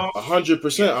playoff,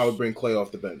 100% I would bring Clay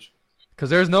off the bench.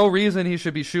 Because there's no reason he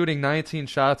should be shooting 19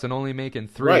 shots and only making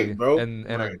 3. Right, bro.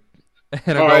 Right.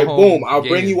 All right, boom. I'll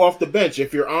bring you off the bench.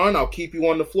 If you're on, I'll keep you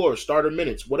on the floor. Starter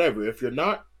minutes, whatever. If you're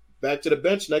not, back to the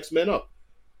bench, next man up.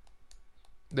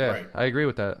 Yeah, right. I agree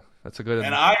with that. That's a good.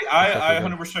 And I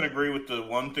 100% agree with the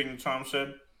one thing Tom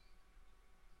said.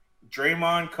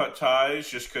 Draymond cut ties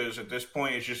just because at this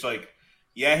point it's just like,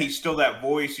 yeah, he's still that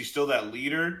voice, he's still that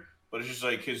leader, but it's just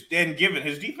like his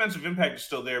defensive impact is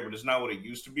still there, but it's not what it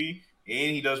used to be,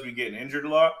 and he does be getting injured a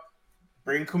lot.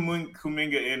 Bring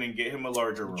Kuminga in and get him a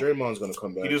larger role. Draymond's going to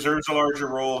come back. He deserves a larger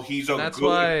role. He's a That's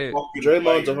good why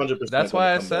Draymond's 100%. That's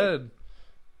why I said,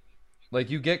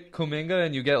 like, you get Kuminga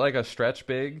and you get like a stretch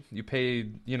big. You pay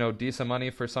decent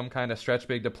money for some kind of stretch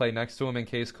big to play next to him in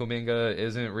case Kuminga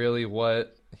isn't really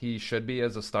what he should be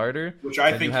as a starter. Which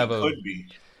I think he could be.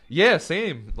 Yeah,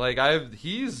 same. Like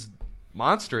he's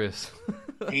monstrous.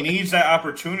 He needs that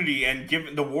opportunity, and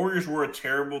given the Warriors were a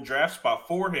terrible draft spot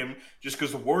for him just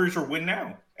because the Warriors are winning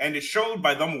now. And it showed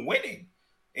by them winning.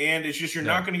 And it's just you're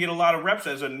not going to get a lot of reps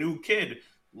as a new kid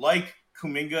like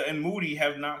Kuminga and Moody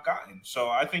have not gotten. So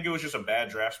I think it was just a bad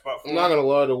draft spot for I'm not going to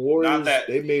lie, the Warriors,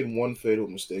 they made one fatal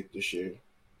mistake this year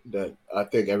that I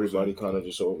think everybody kind of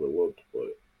just overlooked.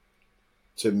 But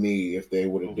to me, if they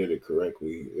would have did it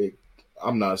correctly,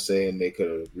 I'm not saying they could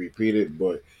have repeated,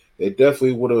 but they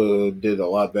definitely would have did a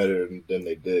lot better than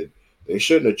they did. They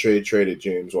shouldn't have traded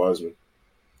James Wiseman.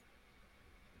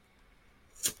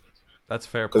 That's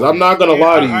fair. Because I'm not going to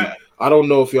lie to you. I don't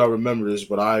know if y'all remember this,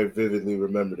 but I vividly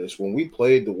remember this. When we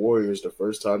played the Warriors the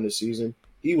first time this season,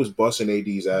 he was busting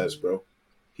AD's ass, bro.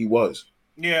 He was.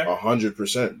 Yeah.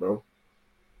 100%, bro.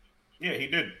 Yeah, he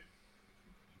did.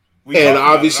 And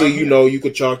obviously, you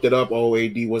could chalk that up. Oh,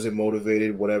 AD wasn't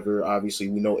motivated, whatever. Obviously,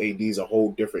 we know AD is a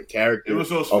whole different character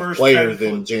of player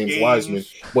than James Wiseman.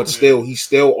 But still, he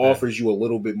still offers you a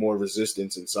little bit more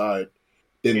resistance inside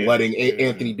than letting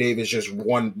Anthony Davis just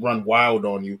run wild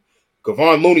on you.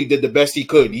 Kevon Looney did the best he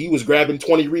could. He was grabbing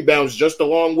 20 rebounds just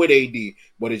along with AD,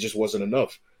 but it just wasn't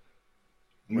enough.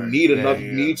 You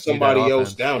need somebody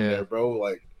else down there, bro.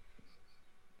 Like,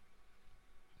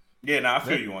 I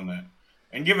feel you on that.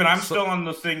 And given I'm still on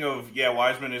the thing of,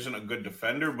 Wiseman isn't a good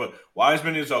defender, but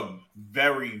Wiseman is a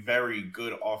very, very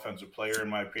good offensive player, in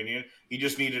my opinion. He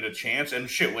just needed a chance. And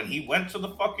shit, when he went to the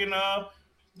fucking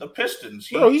the Pistons,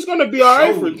 he's going to be all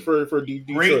right for Detroit.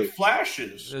 Great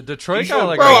flashes. Detroit got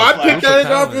like I picked that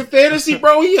up in fantasy,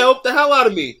 bro. He helped the hell out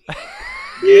of me.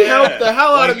 He helped the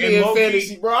hell out of me in low-key,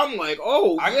 fantasy, bro. I'm like,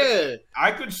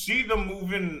 I could see them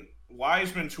moving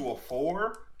Wiseman to a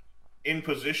 4 in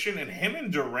position, and him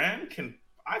and Durant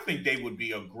I think they would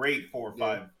be a great 4 or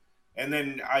 5. And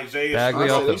then Isaiah Bagley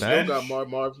off the bench.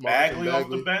 Bagley off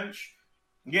the bench.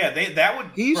 Yeah, that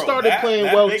would. He started playing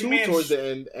well too towards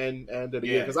the end of the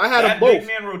year because I had them both. That big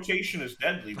man rotation is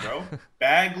deadly, bro.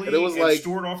 Bagley and it was like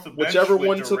Stewart off the bench. Whichever with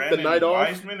one Durant took the night off.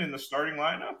 Wiseman in the starting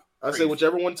lineup. I say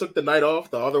whichever one took the night off,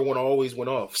 the other one always went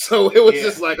off. So it was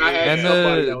just like I had.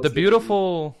 And the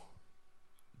beautiful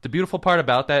part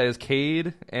about that is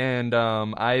Cade and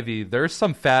Ivy. There's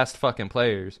some fast fucking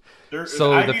players.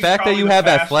 So Ivy's the fact that you have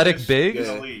athletic bigs.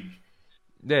 In the league.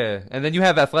 Yeah, and then you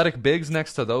have athletic bigs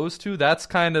next to those two. That's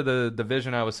kind of the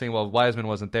vision I was seeing. Well, Wiseman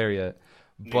wasn't there yet.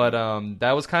 But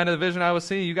that was kind of the vision I was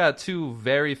seeing. You got two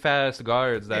very fast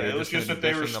guards that are just going to be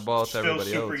dishing the ball to everybody else.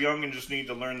 Still super young and just need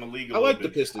to learn the league a I little like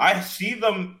bit. the Pistons. I see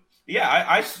them.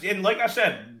 Yeah, and like I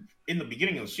said in the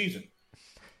beginning of the season,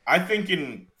 I think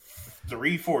in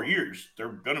 3-4 years they're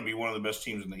going to be one of the best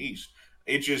teams in the East.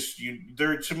 It just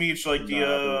to me it's like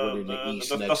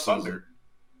the Thunder.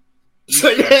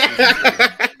 But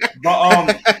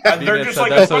they're just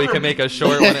like so we can make a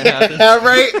short when it happens.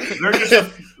 Right?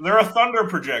 They're a Thunder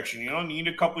projection. You need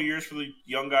a couple years for the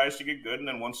young guys to get good, and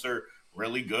then once they're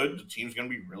really good, the team's going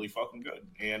to be really fucking good.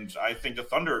 And I think the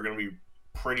Thunder are going to be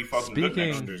pretty fucking good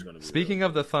next year. Speaking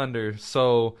of the Thunder,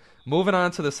 so moving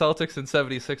on to the Celtics and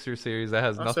 76ers series, that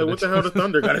has nothing what the hell the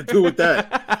Thunder got to do with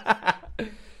that?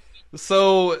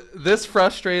 So this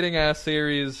frustrating ass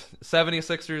series,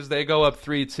 76ers, they go up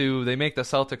 3-2. They make the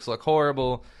Celtics look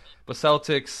horrible. But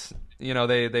Celtics,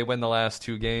 they win the last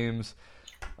 2 games.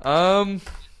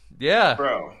 Yeah.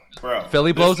 Bro.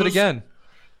 Philly blows it again.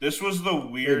 This was the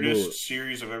weirdest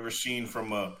series I've ever seen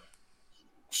from a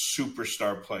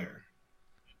superstar player.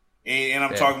 And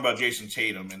I'm talking about Jason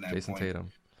Tatum in that point. Tatum.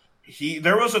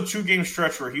 There was a 2-game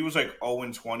stretch where he was like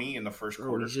 0-20 in the first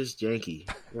quarter. He's just janky.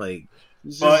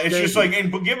 But it's just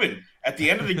like, but given at the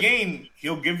end of the game,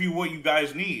 he'll give you what you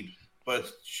guys need. But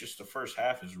it's just the first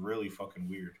half is really fucking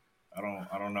weird. I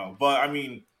don't know. But I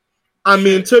mean,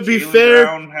 to be fair,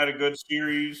 Brown had a good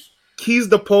series. He's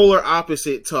the polar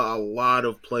opposite to a lot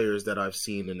of players that I've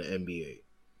seen in the NBA.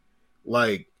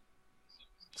 Like,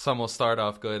 some will start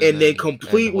off good and they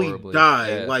completely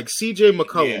die. Yeah. Like CJ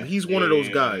McCollum, he's one of those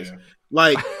guys. Yeah.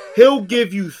 Like, he'll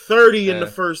give you 30 in the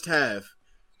first half.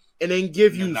 And then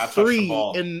give you 3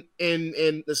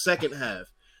 in the second half,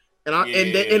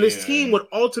 and his team would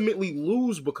ultimately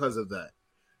lose because of that.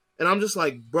 And I'm just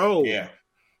like, bro,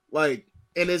 like,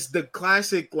 and it's the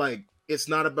classic, like, it's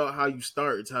not about how you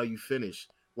start, it's how you finish.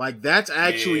 Like, that's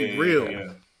actually real.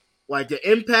 Yeah. Like, the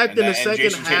impact in the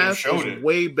second half is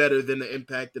way better than the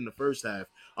impact in the first half,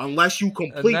 unless you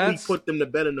completely put them to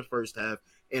bed in the first half.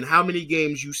 And how many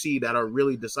games you see that are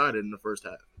really decided in the first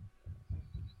half?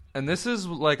 And this is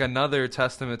like another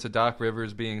testament to Doc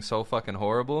Rivers being so fucking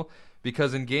horrible,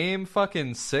 because in game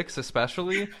fucking 6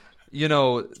 especially,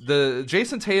 the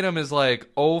Jason Tatum is like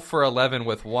 0 for 11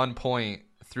 with 1 point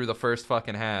through the first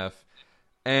fucking half,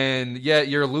 and yet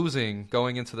you're losing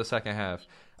going into the second half.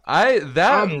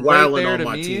 I'm wilding on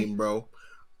my team, bro.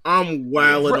 I'm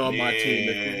wilding on my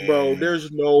team, bro. There's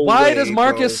no why way,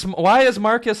 why is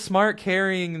Marcus Smart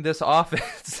carrying this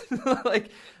offense? Like,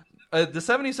 the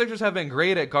 76ers have been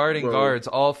great at guarding guards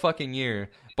all fucking year.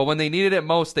 But when they needed it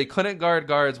most, they couldn't guard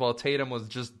guards while Tatum was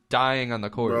just dying on the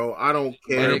court. Bro, I don't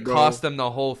care, and it cost them the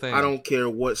whole thing. I don't care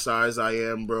what size I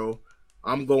am, bro.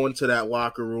 I'm going to that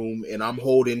locker room, and I'm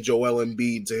holding Joel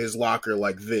Embiid to his locker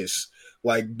like this.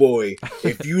 Like, boy,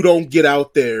 if you don't get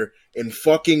out there and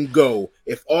fucking go,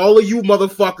 if all of you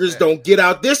motherfuckers don't get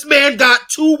out, this man got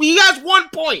 2. He has 1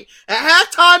 point. At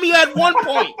halftime, he had 1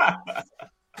 point.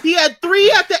 He had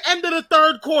 3 at the end of the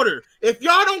third quarter. If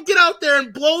y'all don't get out there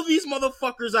and blow these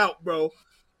motherfuckers out, bro.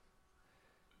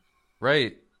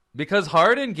 Right. Because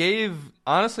Harden gave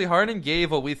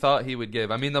what we thought he would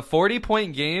give. I mean, the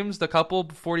 40-point games, the couple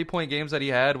 40-point games that he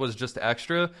had was just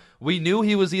extra. We knew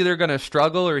he was either going to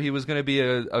struggle or he was going to be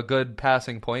a good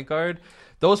passing point guard.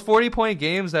 Those 40-point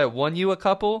games that won you a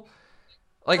couple,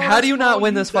 like, how do you not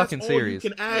win this fucking series? To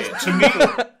me,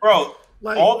 bro,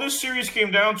 like, all this series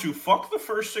came down to fuck the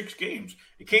first 6 games.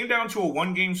 It came down to a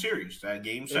 1-game series. That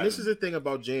game 7. And this is the thing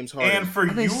about James Harden. And for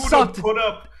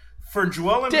for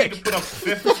Joel Embiid to put up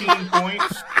 15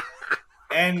 points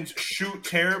and shoot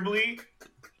terribly,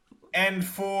 and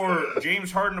for James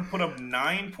Harden to put up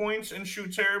 9 points and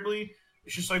shoot terribly,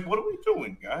 it's just like, what are we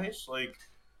doing, guys? Like,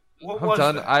 what was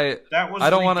that? That was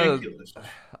ridiculous.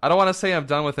 I don't want to say I'm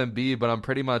done with Embiid, but I'm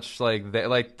pretty much like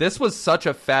this was such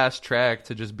a fast track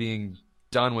to just being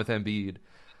done with Embiid.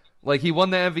 Like, he won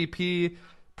the MVP,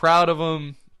 proud of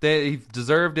him, he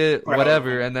deserved it, Proud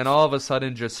whatever, of him. and then all of a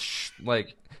sudden just,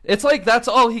 like, it's like that's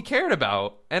all he cared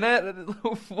about. And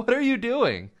what are you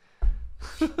doing?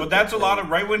 But that's a lot of,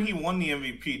 right when he won the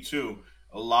MVP, too,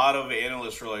 a lot of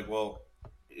analysts were like, well,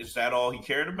 is that all he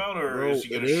cared about, or Bro, is he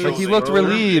going to it is, show Like, he that looked deserved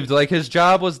relieved, it? like his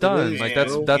job was done. is, Like,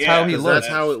 bro. that's how he 'Cause looked. That's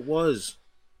how it was.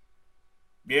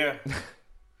 Yeah.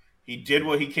 He did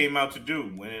what he came out to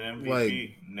do, win an MVP,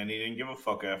 Like, and then he didn't give a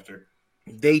fuck after.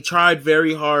 They tried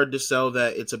very hard to sell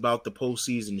that it's about the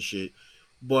postseason shit,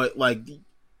 but like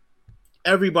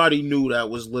everybody knew that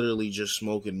was literally just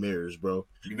smoke and mirrors, bro.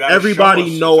 You gotta show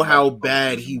Everybody us know it's how about the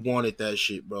bad postseason. he wanted that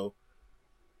shit, bro.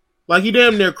 Like, he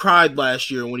damn near cried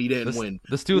last year when he didn't win.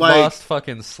 This dude Like, lost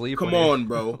fucking sleep. come when he- on,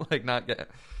 bro. Like, not get.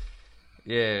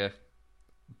 Yeah.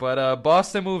 But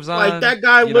Boston moves on. Like, that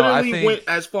guy You know, I literally think- went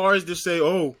as far as to say,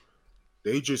 "Oh,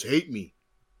 they just hate me."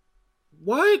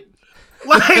 What?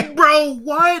 Like, bro,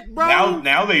 what, bro?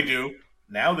 Now they do.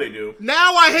 Now they do.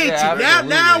 Now I hate Yeah, you.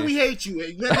 Now absolutely. we hate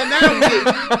you. Now we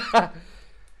hate you.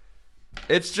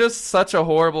 It's just such a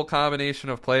horrible combination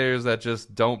of players that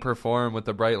just don't perform with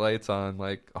the bright lights on,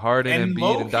 like Harden, And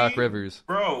Embiid, and Doc low-key, Rivers.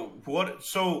 Bro, what?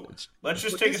 So let's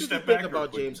just But take this a is the step thing back real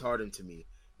about quick. James Harden to me,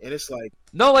 and it's like,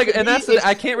 No, like, and me, that's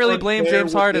I can't really it's blame unfair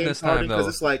James with Harden James this time because though.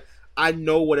 it's like, I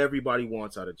know what everybody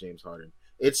wants out of James Harden.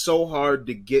 It's so hard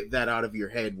to get that out of your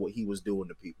head, what he was doing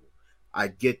to people. I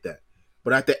get that.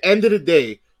 But at the end of the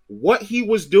day, what he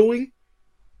was doing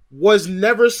was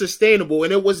never sustainable,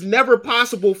 and it was never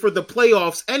possible for the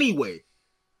playoffs anyway.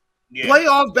 Yeah,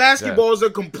 Playoff basketball is a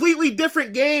completely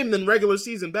different game than regular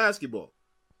season basketball.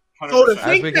 So to 100%. As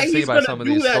think we that can see he's by going some to of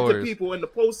do these that to scores. people in the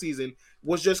postseason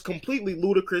was just completely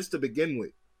ludicrous to begin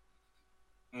with.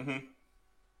 Mhm.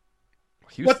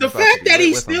 But the Houston's about to fact be that lit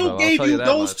he with them, still though, I'll gave tell you that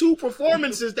those much. two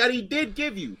performances that he did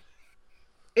give you,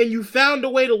 and you found a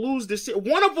way to lose this,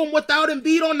 one of them without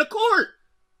Embiid on the court.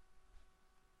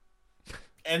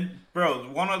 And bro,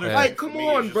 one other Yeah. thing Like, for come me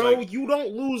is on, just, bro. like, You don't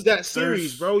lose that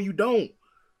series, bro. You don't.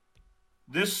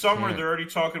 this summer Yeah. they're already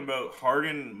talking about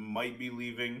Harden might be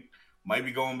leaving, might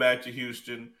be going back to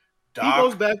Houston. He Doc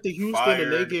goes back to Houston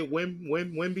and they fired. get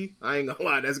Wemby. I ain't gonna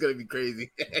lie, that's gonna be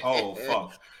crazy. Oh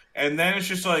fuck! And then it's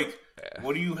just like,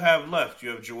 what do you have left? You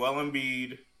have Joel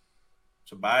Embiid,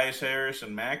 Tobias Harris,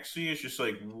 and Maxey. It's just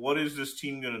like, what is this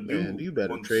team gonna do? Man, you better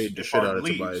once- trade the if shit out Harden of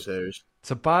leaves? Tobias Harris.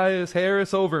 Tobias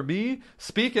Harris over me.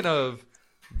 Speaking of,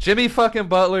 Jimmy fucking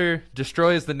Butler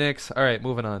destroys the Knicks. All right,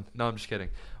 moving on. No, I'm just kidding.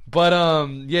 But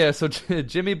yeah, so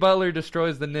Jimmy Butler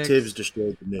destroys the Knicks. Tibbs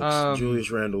destroyed the Knicks. Julius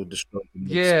Randle destroyed the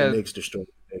Knicks. yeah. The Knicks destroyed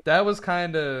the Knicks. That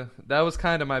was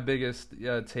kind of my biggest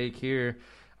take here.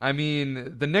 I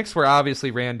mean, the Knicks were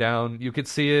obviously ran down. You could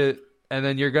see it, and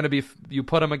then you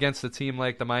put them against a team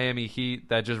like the Miami Heat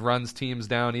that just runs teams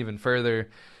down even further.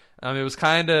 It was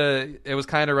kind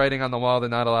of writing on the wall that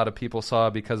not a lot of people saw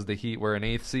because the Heat were an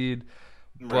 8th seed.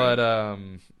 Right. But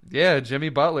yeah, Jimmy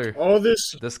Butler, All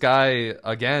this guy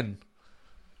again.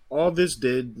 all this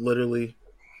did, literally,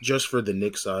 just for the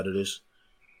Knicks side of this,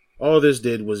 all this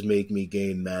did was make me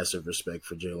gain massive respect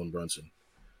for Jalen Brunson.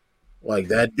 Like,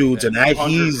 that dude's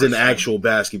he's an 100%. actual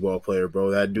basketball player, bro.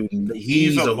 That dude,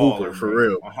 he's a hooper, baller, for bro.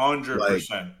 real.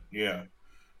 100%. Yeah.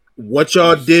 What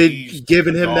y'all He's did,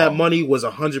 giving him that dog. money, was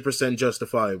 100%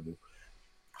 justifiable.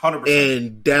 100%.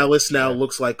 And Dallas now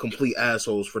looks like complete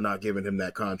assholes for not giving him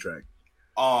that contract.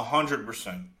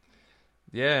 100%.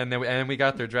 Yeah, and we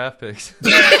got their draft picks.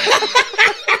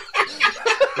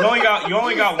 You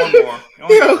only got one more. You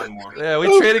only got one more. Yeah, we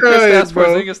I'm traded crying, Kristaps bro.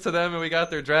 Porzingis to them, and we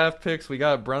got their draft picks. We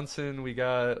got Brunson. We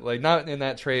got not in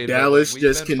that trade. but, Dallas we've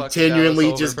just been fucking continually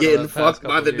Dallas just over for getting the past fucked by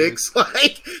couple the years. Knicks.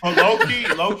 Like,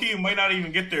 But low key, you might not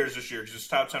even get theirs this year because it's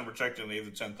top 10 protected and they have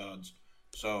the 10th odds.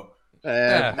 So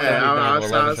Yeah, I we'll be down to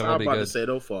 11th, was and we'll be about to good. say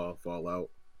they'll fall out.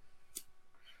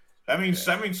 that means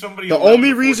somebody. The 11 only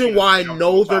to 14 reason is why I jump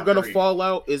know to the they're top gonna 3. fall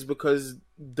out is because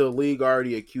the league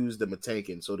already accused them of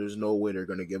tanking, so there's no way they're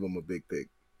gonna give them a big pick.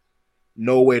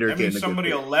 No way they're That getting means a good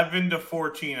somebody pick. 11 to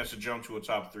 14 has to jump to a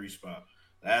top 3 spot.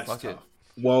 That's Fuck it. tough.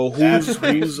 Well, That's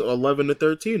who's 11 to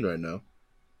 13 right now?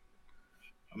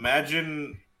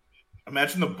 Imagine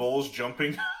the Bulls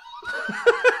jumping.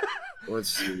 Let's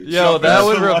see. Yo, Jumping that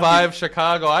would so lucky. revive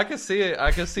Chicago. I could see it.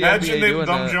 I could see Imagine NBA them doing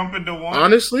that. jumping to 1.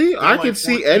 Honestly, I like could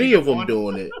see 14 any to of them 1.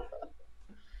 doing it.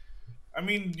 I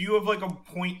mean, you have like a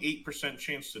 0.8%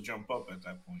 chance to jump up at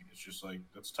that point. It's just like,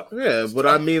 that's tough. Yeah, It's but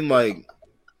tough. I mean, like,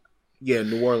 yeah,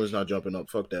 New Orleans not jumping up.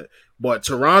 Fuck that. But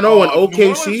Toronto and New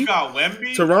Orleans OKC, got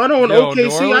Wemby. Toronto and Yo, New OKC,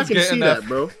 I Orleans can getting see that- that,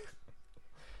 bro.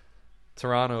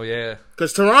 Toronto, yeah.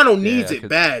 Because Toronto needs I it could-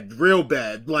 bad, real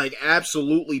bad, like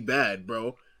absolutely bad,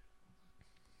 bro.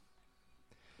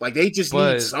 Like, they just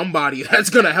need somebody that's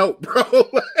gonna help, bro.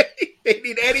 Like, they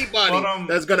need anybody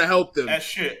that's gonna help them. That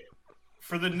shit.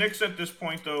 For the Knicks at this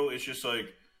point, though, it's just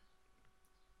like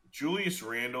Julius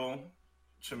Randle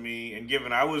to me, and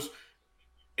given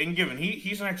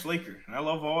he's an ex-Laker, and I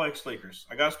love all ex-Lakers.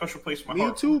 I got a special place in my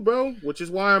heart. Me too, bro. Which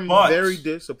is why I'm very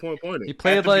disappointed. He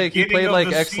played like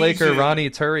ex-Laker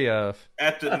Ronnie Turioff.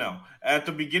 At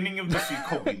the beginning of the season,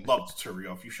 Kobe loved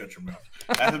Turioff. You shut your mouth.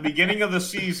 At the beginning of the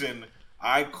season,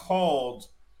 I called,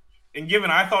 and given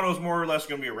I thought it was more or less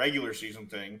going to be a regular season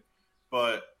thing,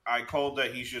 but I called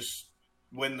that he's just,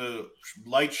 when the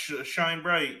lights shine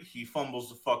bright, he fumbles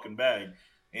the fucking bag.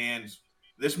 And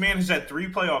this man has had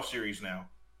 3 playoff series now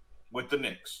with the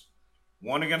Knicks.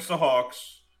 1 against the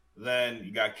Hawks, then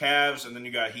you got Cavs, and then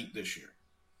you got Heat this year.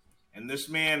 And this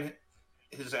man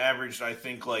has averaged, I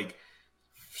think, like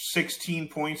 16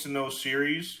 points in those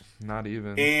series. Not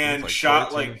even. And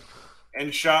shot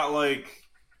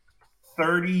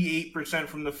 38%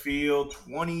 from the field,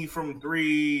 20 from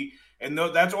 3, and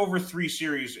that's over 3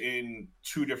 series in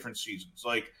 2 different seasons.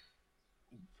 Like,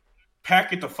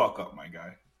 pack it the fuck up, my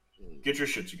guy. Get your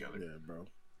shit together. Yeah, bro.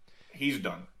 He's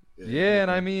done. Yeah, and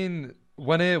I mean,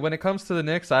 when it comes to the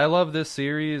Knicks, I love this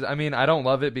series. I mean, I don't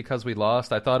love it because we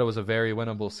lost. I thought it was a very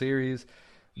winnable series.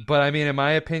 But, I mean, in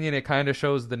my opinion, it kind of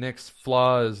shows the Knicks'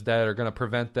 flaws that are going to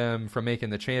prevent them from making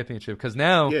the championship. Because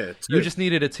now you just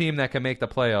needed a team that can make the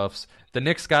playoffs. The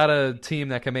Knicks got a team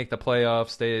that can make the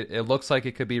playoffs. It looks like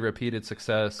it could be repeated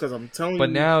success. Because I'm telling you.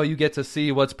 But now you get to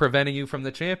see what's preventing you from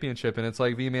the championship. And it's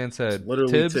like V-Man said,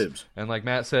 Tibbs. And like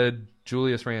Matt said,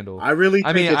 Julius Randle. I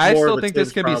still think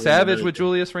this can be savage with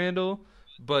Julius Randle.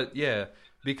 But, yeah,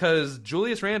 because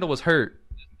Julius Randle was hurt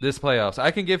this playoffs.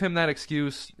 I can give him that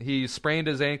excuse. He sprained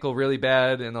his ankle really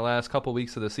bad in the last couple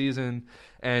weeks of the season,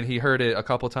 and he hurt it a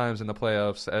couple times in the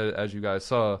playoffs, as you guys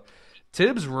saw.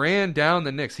 Tibbs ran down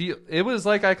the Knicks. It was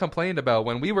like I complained about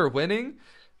when we were winning.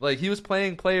 Like, he was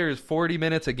playing players 40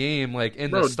 minutes a game, like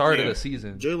in the start of the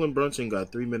season. Jalen Brunson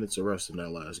got 3 minutes of rest in that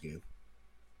last game.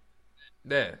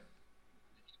 Yeah.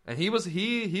 And he was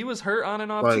hurt on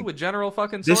and off too with general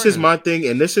fucking soreness. This is my thing,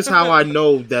 and this is how I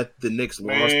know that the Knicks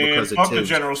lost because of Tibbs. Fuck the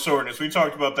general soreness. We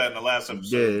talked about that in the last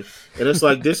episode. Yeah, and it's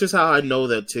like, this is how I know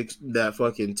that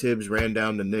fucking Tibbs ran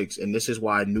down the Knicks, and this is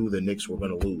why I knew the Knicks were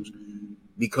going to lose.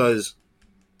 Because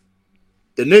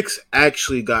the Knicks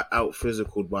actually got out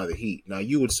physicaled by the Heat. Now,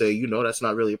 you would say, that's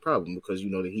not really a problem because,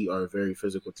 the Heat are a very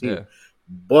physical team. Yeah.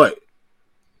 But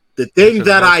the thing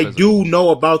that I do know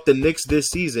about the Knicks this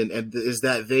season is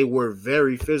that they were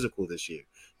very physical this year.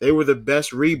 They were the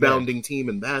best rebounding team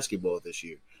in basketball this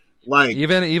year. Like,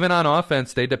 even on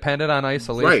offense, they depended on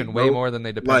isolation way more than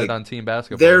they depended on team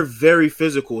basketball. They're very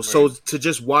physical. Right. So to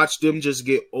just watch them just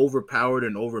get overpowered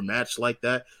and overmatched like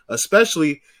that,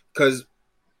 especially because,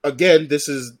 again,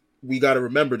 we got to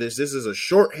remember this. This is a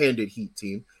shorthanded Heat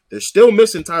team. They're still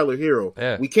missing Tyler Hero.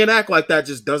 Yeah. We can't act like that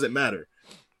just doesn't matter.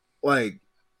 Like,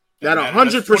 that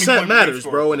 100% matters,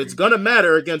 bro, and it's going to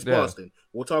matter against Boston.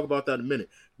 We'll talk about that in a minute.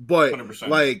 But, 100%.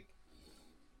 Like,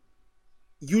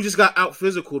 you just got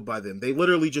out-physicaled by them. They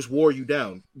literally just wore you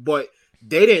down. But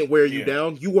they didn't wear you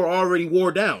down. You were already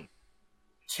wore down.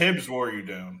 Tibbs wore you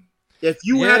down. If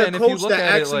you had a coach that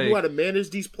actually knew how to manage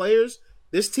these players,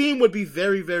 this team would be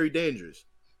very, very dangerous.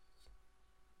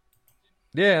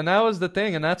 Yeah, and that was the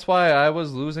thing, and that's why I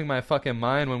was losing my fucking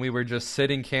mind when we were just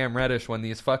sitting Cam Reddish when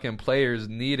these fucking players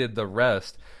needed the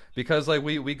rest. Because, like,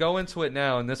 we go into it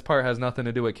now, and this part has nothing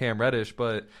to do with Cam Reddish,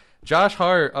 but Josh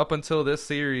Hart, up until this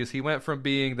series, he went from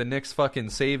being the Knicks'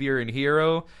 fucking savior and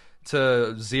hero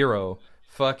to zero.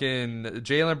 Fucking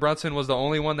Jalen Brunson was the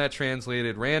only one that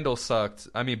translated. Randall sucked.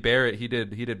 I mean, Barrett, he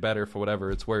did better for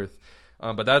whatever it's worth.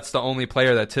 But that's the only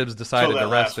player that Tibbs decided to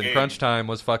rest in crunch time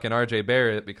was fucking RJ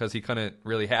Barrett because he couldn't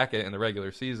really hack it in the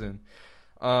regular season.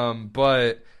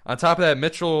 But on top of that,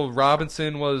 Mitchell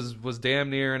Robinson was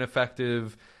damn near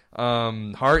ineffective.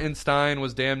 Hartenstein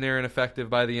was damn near ineffective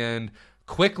by the end.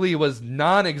 Quickly was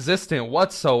non-existent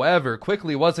whatsoever.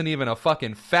 Quickly wasn't even a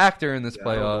fucking factor in this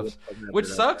playoffs, which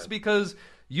sucks because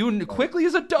Quickly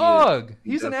is a dog.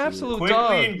 He's an absolute dog.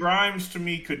 Quickly and Grimes, to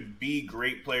me, could be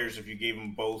great players if you gave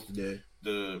them both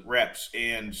the reps.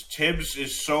 And Tibbs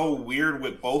is so weird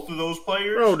with both of those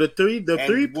players. Bro, the three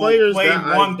players play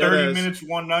that 30 minutes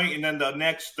one night and then the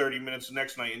next 30 minutes the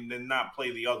next night and then not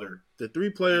play the other. The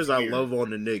 3 players I love on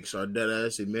the Knicks are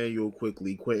deadass Emmanuel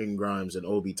Quickly, Quentin Grimes, and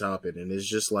Obi Toppin. And it's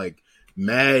just like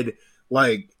mad,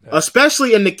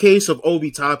 especially in the case of Obi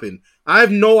Toppin. I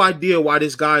have no idea why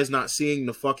this guy is not seeing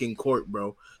the fucking court,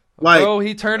 bro.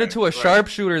 He turned into a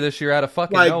sharpshooter this year out of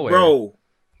fucking nowhere. Bro,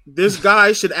 this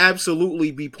guy should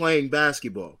absolutely be playing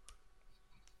basketball.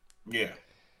 Yeah.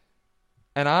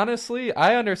 And honestly,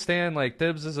 I understand like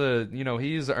Thibs is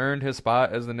he's earned his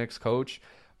spot as the Knicks coach,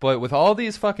 but with all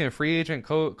these fucking free agent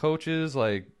coaches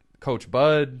like Coach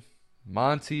Bud,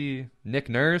 Monty, Nick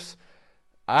Nurse,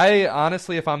 I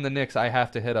honestly, if I'm the Knicks, I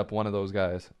have to hit up one of those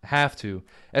guys. Have to.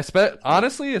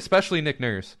 Honestly, especially Nick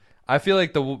Nurse. I feel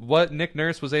like what Nick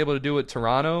Nurse was able to do with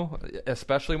Toronto,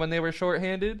 especially when they were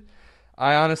shorthanded,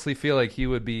 I honestly feel like he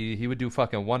would do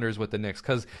fucking wonders with the Knicks.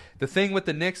 Because the thing with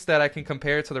the Knicks that I can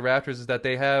compare to the Raptors is that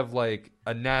they have like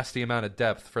a nasty amount of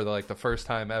depth for the first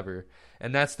time ever,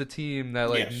 and that's the team that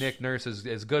like Nick Nurse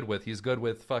is good with. He's good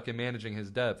with fucking managing his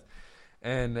depth.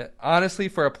 And honestly,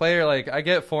 for a player like I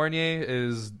get Fournier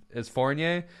is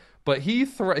Fournier, but he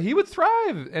would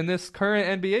thrive in this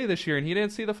current NBA this year, and he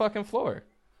didn't see the fucking floor.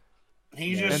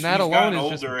 And that alone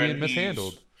is just being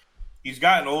mishandled. He's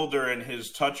gotten older, and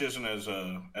his touch isn't as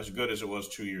good as it was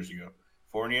 2 years ago.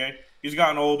 Fournier, he's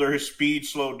gotten older. His speed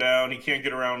slowed down. He can't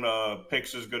get around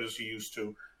picks as good as he used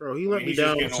to. Bro, he let me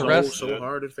down so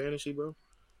hard in fantasy, bro.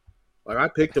 Like, I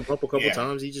picked him up a couple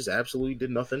times. He just absolutely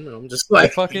did nothing. And I'm just like...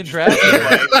 I fucking drafted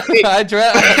him. I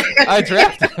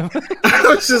drafted him. I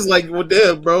was just like, well,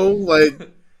 damn, bro. Like,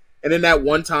 and then that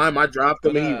one time I dropped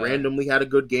him and he randomly had a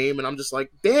good game. And I'm just like,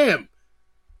 damn.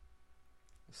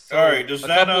 So, all right,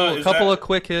 a couple of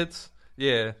quick hits.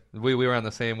 Yeah, we were on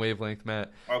the same wavelength,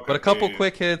 Matt. Okay, but a couple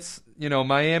quick hits.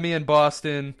 Miami and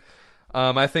Boston.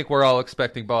 I think we're all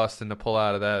expecting Boston to pull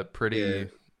out of that pretty... Yeah.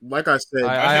 Like I said,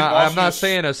 I'm not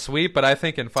saying a sweep, but I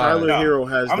think in 5. Tyler Hero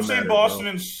has. I'm saying Boston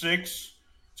in 6.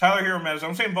 Tyler Hero matters.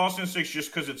 I'm saying Boston in 6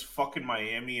 just because it's fucking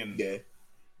Miami and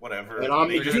whatever. And I'm,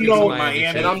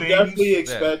 definitely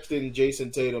expecting Jason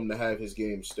Tatum to have his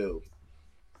game still.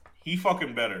 He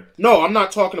fucking better. No, I'm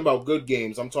not talking about good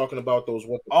games. I'm talking about those.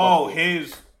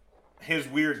 His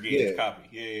weird games copy.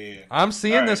 Yeah. I'm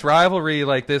seeing this rivalry,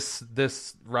 like this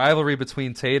rivalry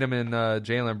between Tatum and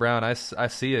Jaylen Brown. I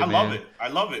see it. I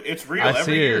love it. It's real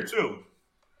every year too.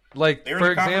 Like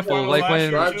for example, like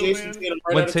when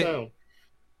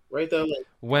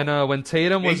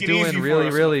Tatum was doing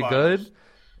really good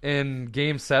in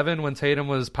Game 7, when Tatum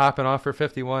was popping off for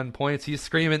 51 points, he's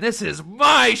screaming, "This is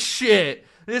my shit!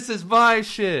 This is my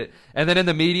shit!" And then in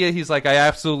the media, he's like, "I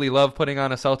absolutely love putting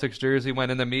on a Celtics jersey." When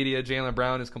in the media, Jaylen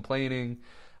Brown is complaining.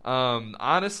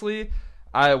 Honestly,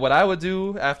 what I would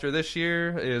do after this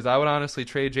year is I would honestly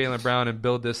trade Jaylen Brown and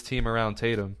build this team around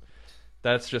Tatum.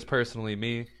 That's just personally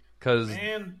me. Because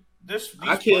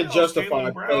I can't justify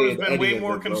Brown has been way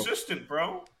more consistent,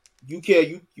 bro. You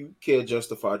can't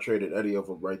justify trading any of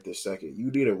them right this second. You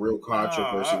need a real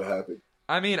controversy to happen.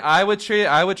 I mean, I would trade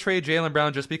Jaylen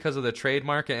Brown just because of the trade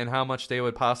market and how much they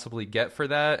would possibly get for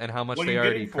that and how much they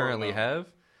already currently have.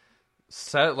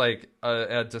 Set like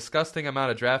a disgusting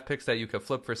amount of draft picks that you could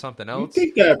flip for something else.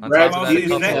 You think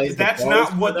that that's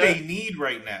not what they need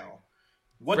right now.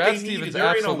 What Brad they Stevens need,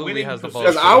 absolutely has the ball.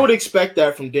 Because I would expect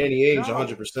that from Danny Ainge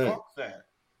 100%. Fuck that.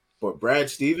 But Brad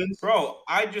Stevens? Bro,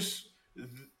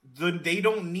 they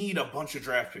don't need a bunch of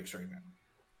draft picks right now.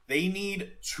 They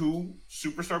need 2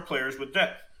 superstar players with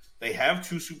depth. They have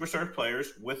 2 superstar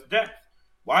players with depth.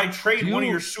 Why trade one of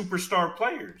your superstar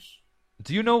players?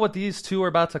 Do you know what these two are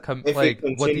about to come? Like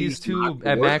what these two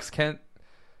at max can,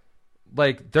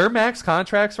 like their max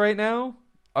contracts right now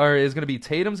is going to be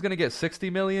Tatum's going to get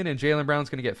 $60 million and Jaylen Brown's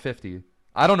going to get $50.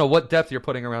 I don't know what depth you're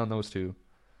putting around those two.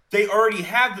 They already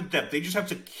have the depth. They just have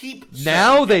to keep.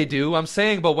 Now they do. I'm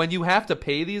saying, but when you have to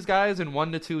pay these guys in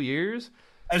 1 to 2 years.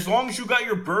 As long as you got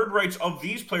your bird rights of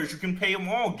these players, you can pay them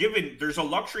all. Given there's a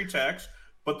luxury tax,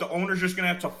 but the owner's just going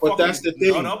to have to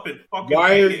nut up and fucking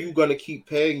why are you going to keep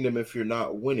paying them if you're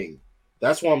not winning?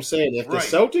 That's what I'm saying. If the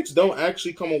Celtics don't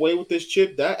actually come away with this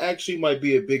chip, that actually might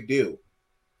be a big deal.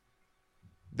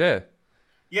 Yeah.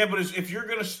 Yeah, but if you're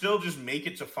going to still just make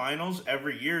it to finals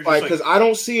every year. Right, because I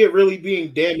don't see it really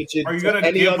being damaging to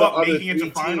any other 3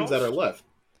 teams that are left.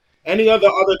 Any other,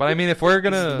 but I mean, if we're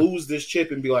gonna lose this chip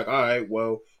and be like, all right,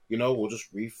 well, we'll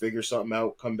just refigure something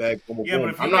out, come back, boom, boom.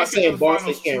 But I'm not saying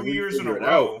Boston can't refigure it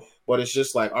out, but it's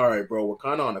just like, all right, bro, we're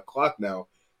kind of on the clock now.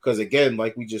 Because again,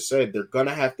 like we just said, they're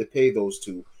gonna have to pay those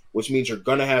 2, which means you're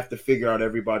gonna have to figure out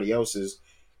everybody else's.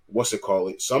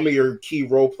 Some of your key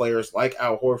role players, like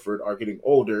Al Horford, are getting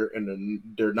older, and then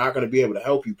they're not going to be able to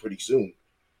help you pretty soon.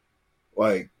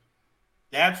 Like.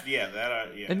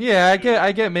 And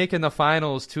I get making the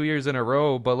finals 2 years in a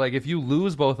row, but like if you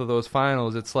lose both of those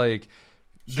finals, it's like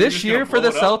this year for the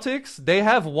Celtics, they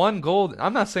have 1 goal.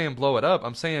 I'm not saying blow it up.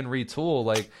 I'm saying retool.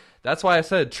 Like that's why I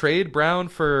said trade Brown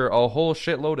for a whole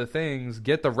shitload of things,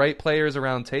 get the right players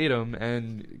around Tatum,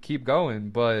 and keep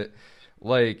going. But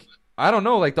like I don't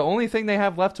know. Like, the only thing they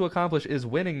have left to accomplish is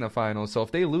winning the finals. So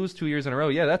if they lose 2 years in a row,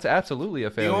 yeah, that's absolutely a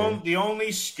failure. The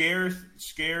only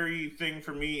scary thing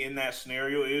for me in that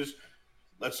scenario is,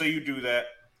 let's say you do that.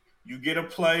 You get a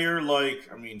player like,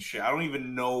 I mean, shit, I don't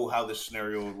even know how this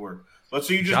scenario would work. Let's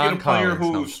say you just John get a player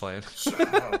Collins,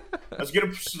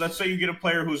 who's let's say you get a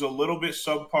player who's a little bit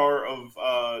subpar of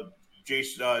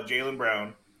Jaylen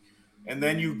Brown, and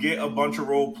then you get a bunch of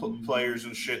role players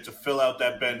and shit to fill out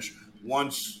that bench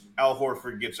once Al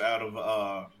Horford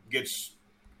gets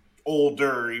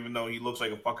older, even though he looks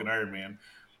like a fucking Iron Man,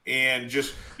 and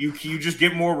you just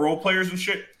get more role players and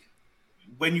shit.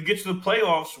 When you get to the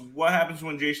playoffs, what happens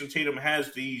when Jason Tatum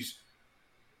has these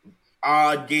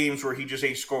odd games where he just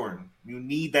ain't scoring? You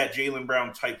need that Jaylen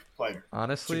Brown type player,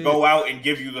 honestly, to go out and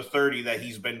give you the 30 that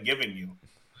he's been giving you.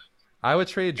 I would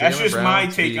trade Jaylen That's just Brown my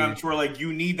take on it. Where like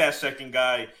you need that second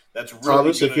guy that's really.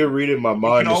 Thomas, if you're reading my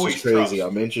mind, this is crazy.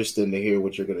 Trust. I'm interested to hear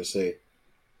what you're gonna say.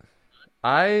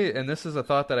 And this is a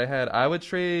thought that I had. I would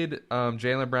trade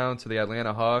Jaylen Brown to the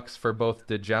Atlanta Hawks for both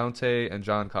Devante and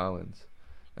John Collins,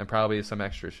 and probably some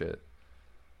extra shit.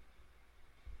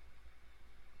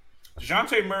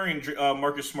 DeJounte Murray and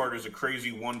Marcus Smart is a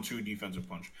crazy 1-2 defensive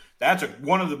punch. That's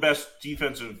one of the best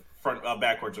defensive front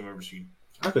backcourts I've ever seen.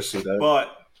 I could see that,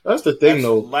 but that's the thing,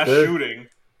 though. Less shooting.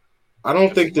 I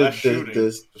don't think that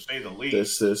to say the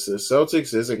least. The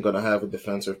Celtics isn't going to have a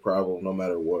defensive problem no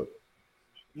matter what.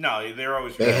 No, they're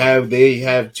always. They have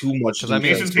too much defense.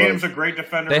 Jason Tatum's a great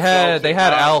defender. They had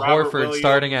Al Horford Williams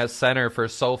starting at center for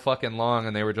so fucking long,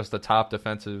 and they were just the top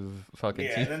defensive fucking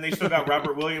team. And then they still got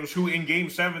Robert Williams, who in Game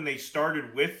 7 they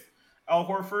started with Al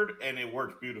Horford, and it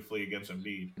worked beautifully against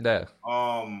Embiid. Yeah,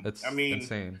 it's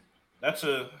insane. It's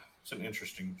an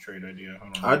interesting trade idea.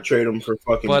 I'd trade him for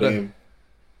fucking Dame.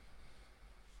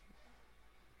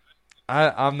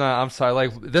 I'm sorry.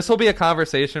 Like, this will be a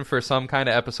conversation for some kind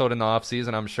of episode in the off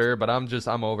season, I'm sure. But I'm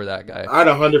over that guy. I'd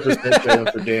 100% trade him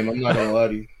for Dame. I'm not gonna lie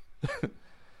to you.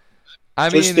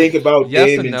 Just think about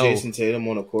Dame and no. Jason Tatum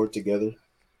on a court together.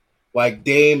 Like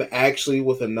Dame actually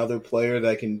with another player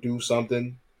that can do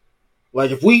something.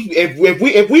 Like if we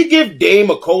give Dame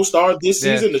a co-star this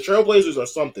season, the Trailblazers are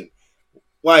something.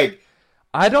 Like.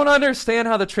 I don't understand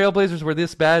how the Trailblazers were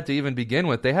this bad to even begin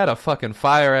with. They had a fucking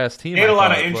fire-ass team. They had a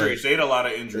lot of injuries. They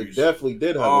definitely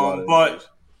did have a lot of injuries.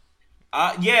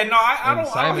 I don't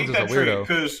hate that trade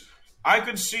because I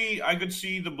could see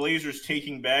the Blazers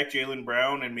taking back Jaylen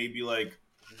Brown and maybe like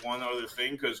one other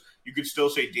thing because you could still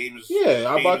say Dame is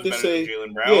I'm about to say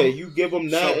Jaylen Brown. Yeah, you give them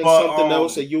that and something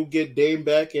else, and you'll get Dame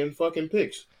back in fucking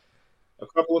picks.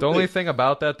 The only thing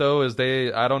about that though is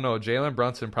I don't know. Jalen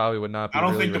Brunson probably would not be. I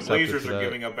don't really think the Blazers are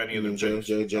giving up any of their picks.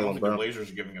 I don't think the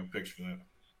Blazers are giving up picks for that.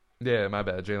 Yeah, my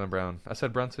bad, Jaylen Brown. I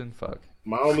said Brunson. Fuck.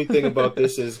 My only thing about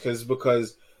this is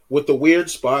because with the weird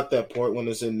spot that Portland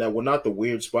is in, that well, not the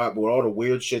weird spot, but all the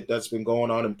weird shit that's been going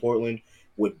on in Portland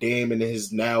with Dame and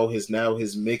his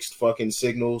mixed fucking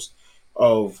signals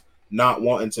of not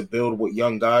wanting to build with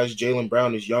young guys. Jaylen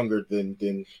Brown is younger than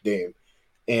Dame,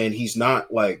 and he's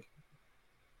not like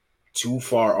too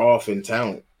far off in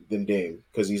talent than Dame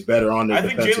because he's better on the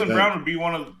defensive end. I think Jaylen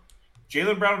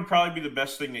Brown would probably be the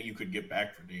best thing that you could get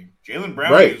back for Dame. Jaylen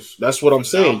Brown is that's what I'm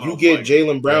saying. You get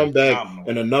Jaylen Brown back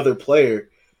and another player,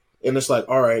 and it's like,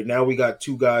 all right, now we got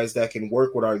two guys that can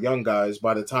work with our young guys.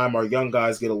 By the time our young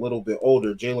guys get a little bit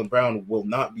older, Jaylen Brown will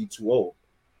not be too old.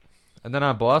 And then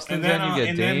on Boston's end, you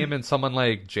get Dame and someone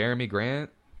like Jeremy Grant.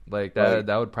 Like that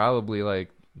would probably like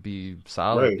be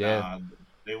solid. Right. Yeah.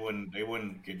 They wouldn't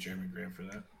get Jeremy Grant for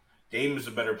that. Dame is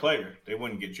a better player. They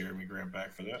wouldn't get Jeremy Grant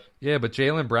back for that. Yeah, but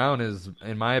Jaylen Brown is,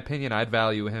 in my opinion, I'd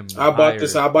value him. I'm about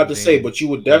to say, but you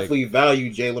would definitely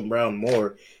value Jaylen Brown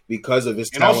more because of his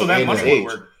talent and also that money would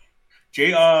work.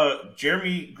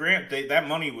 Jeremy Grant, that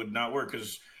money would not work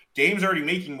because Dame's already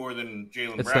making more than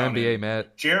Jaylen Brown. It's the NBA,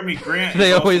 Matt. Jeremy Grant.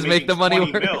 They always make the money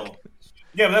work.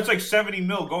 Yeah, but that's like 70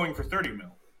 mil going for 30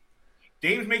 mil.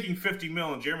 Dame's making 50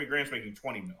 mil and Jeremy Grant's making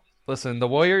 20 mil. Listen, the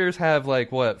Warriors have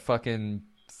like what, fucking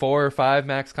 4 or 5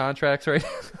 max contracts right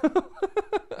now?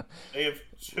 They have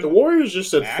two. The Warriors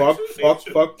just said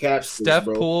fuck Cat. Steph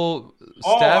Poole.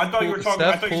 I thought you were talking.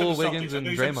 Steph Poole, Wiggins, and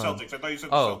Draymond. I thought you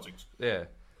said the Celtics. Yeah.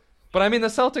 But I mean the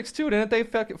Celtics too,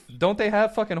 don't they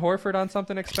have fucking Horford on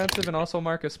something expensive and also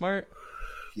Marcus Smart?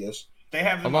 Yes. They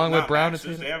have them along with Brown.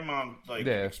 Maxes. They have them on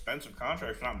expensive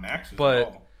contracts, not maxes. But at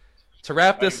all. To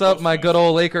wrap this up, my good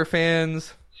old Laker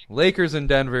fans, Lakers in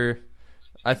Denver.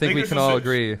 I think we can all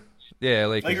agree. Yeah,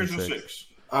 Lakers in 6.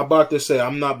 I'm about to say,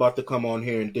 I'm not about to come on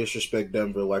here and disrespect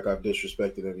Denver like I've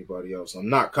disrespected anybody else. I'm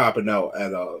not copping out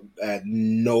at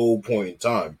no point in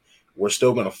time. We're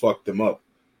still going to fuck them up.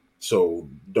 So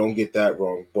don't get that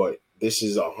wrong. But this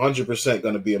is 100%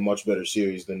 going to be a much better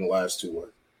series than the last two were.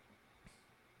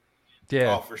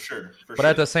 Yeah. Oh, for sure. But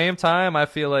at the same time, I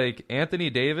feel like Anthony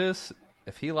Davis,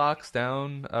 if he locks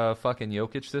down fucking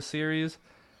Jokic this series,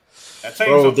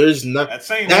 bro, there's not. That's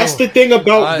the the thing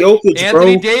about Jokic,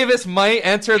 Anthony bro. Davis might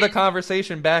enter the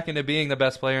conversation back into being the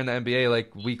best player in the NBA,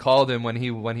 like we called him when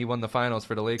he won the finals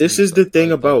for the Lakers. This is the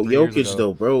thing about 3 years Jokic, ago.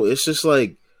 though, bro. It's just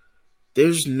like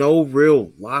there's no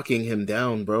real locking him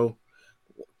down, bro.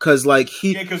 Because like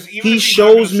he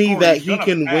shows me that he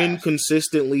can win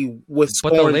consistently with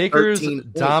scoring. But the Lakers 13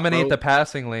 points, dominate bro. the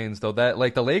passing lanes, though. That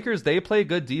like the Lakers, they play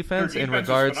good defense in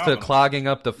regards to clogging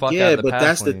up the fuck out of the Yeah, pass but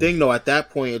that's the lanes. thing, though. At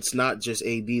that point, it's not just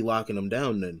AD locking him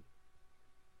down. Then,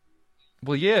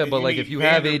 well, yeah, but like if you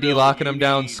have AD locking him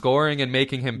down, scoring and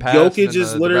making him pass, Jokic then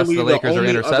is the literally rest of the Lakers are only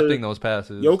intercepting those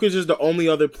passes. Jokic is the only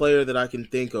other player that I can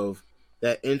think of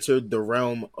that entered the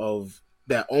realm of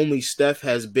that only Steph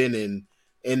has been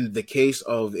in the case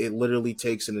of it literally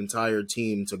takes an entire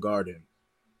team to guard him.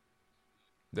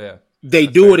 Yeah. They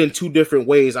do it in two different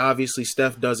ways. Obviously,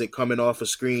 Steph does it coming off of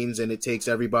screens, and it takes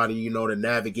everybody, to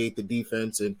navigate the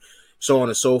defense and so on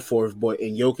and so forth. But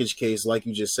in Jokic's case, like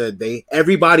you just said,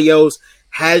 everybody else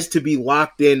has to be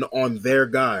locked in on their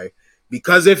guy.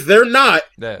 Because if they're not,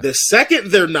 the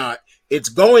second they're not, it's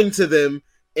going to them,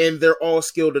 and they're all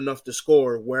skilled enough to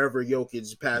score wherever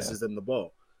Jokic passes them the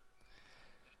ball.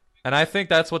 And I think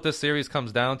that's what this series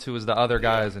comes down to is the other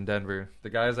guys in Denver.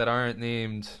 The guys that aren't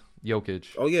named Jokic.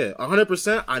 Oh, yeah.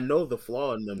 100%. I know the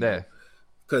flaw in them. Yeah.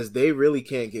 Because they really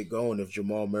can't get going if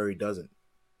Jamal Murray doesn't.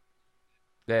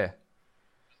 Yeah.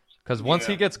 Because once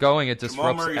he gets going, it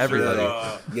disrupts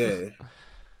everybody. Yeah.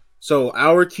 So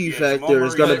our key factor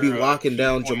is going to be locking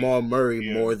down Jamal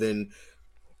Murray more than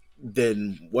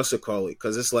what's it called?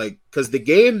 Because it's like, because the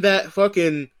game that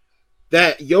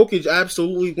Jokic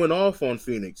absolutely went off on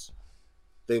Phoenix,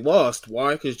 they lost.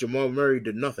 Why? Because Jamal Murray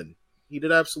did nothing. He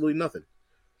did absolutely nothing.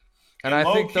 And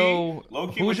I think, though,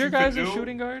 who's your guys'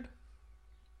 shooting guard?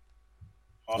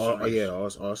 Austin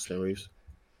Reeves.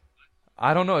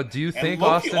 I don't know. Do you think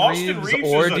Austin Reeves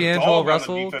or D'Angelo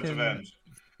Russell can?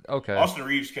 Okay. Austin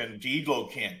Reeves can. D'Lo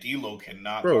can't. D'Lo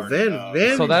cannot. Bro,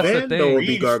 so that's the thing. Will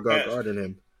be guarding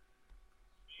him.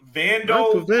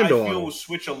 Vando, I feel, will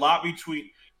switch a lot between.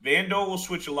 Vando will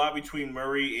switch a lot between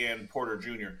Murray and Porter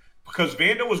Jr. because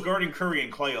Vando was guarding Curry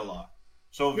and Clay a lot.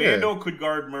 So Vando could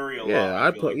guard Murray a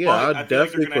lot. I'd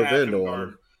definitely put Vando on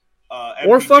him.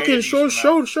 Or fucking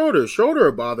Schroeder. Schroeder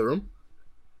will bother him.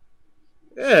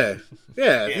 Yeah.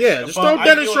 Just throw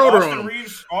Dennis Schroeder on him.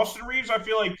 Austin Reeves, I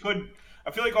feel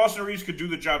like Austin Reeves could do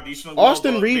the job decently.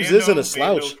 Austin Reeves isn't a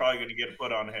slouch. Vando's probably going to get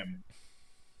put on him.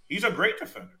 He's a great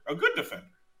defender, a good defender,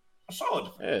 a solid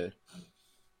defender. Yeah.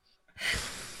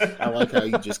 I like how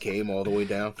you just came all the way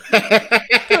down.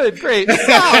 Good, great,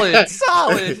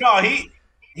 solid. No,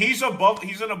 he's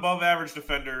an above average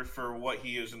defender for what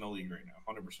he is in the league right now,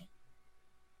 100%.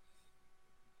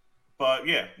 But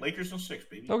yeah, Lakers in 6,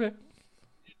 baby. Okay.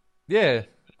 Yeah,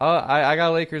 I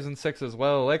got Lakers in 6 as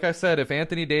well. Like I said, if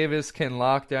Anthony Davis can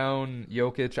lock down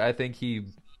Jokic, I think he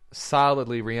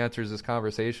solidly re-enters this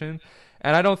conversation.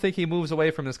 And I don't think he moves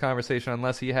away from this conversation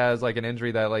unless he has like an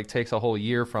injury that like takes a whole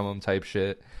year from him type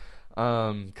shit.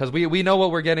 Because we know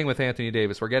what we're getting with Anthony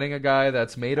Davis. We're getting a guy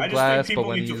that's made of glass, but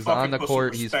when he's on the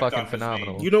court, he's fucking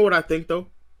phenomenal. You know what I think, though?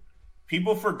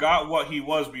 People forgot what he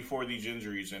was before these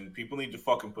injuries, and people need to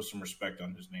fucking put some respect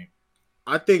on his name.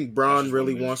 I think Bron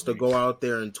really wants to go out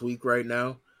there and tweak right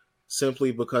now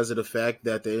simply because of the fact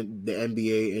that the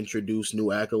NBA introduced new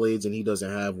accolades and he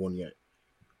doesn't have one yet.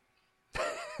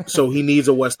 So he needs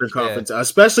a Western Conference,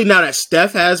 especially now that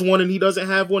Steph has one and he doesn't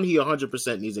have one. He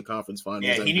 100% needs a conference finals.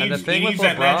 Yeah, he needs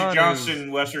that Magic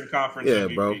Johnson Western Conference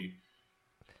MVP. Bro.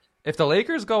 If the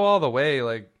Lakers go all the way,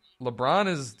 like LeBron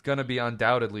is gonna be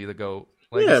undoubtedly the GOAT.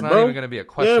 Like it's not even gonna be a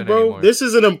question anymore. This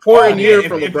is an important year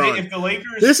for LeBron. If the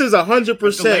Lakers, this is 100%.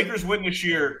 If the Lakers win this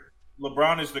year,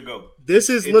 LeBron is the GOAT. This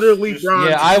is literally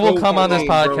Bron's. Yeah, I will come on this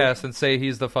podcast and say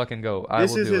he's the fucking GOAT.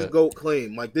 This is his GOAT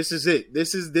claim. Like this is it.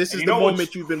 This is the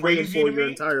moment you've been waiting for your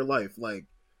entire life. Like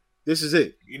this is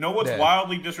it. You know what's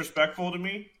wildly disrespectful to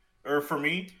me, or for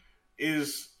me,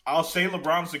 is I'll say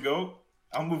LeBron's the GOAT.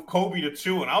 I'll move Kobe to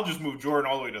 2, and I'll just move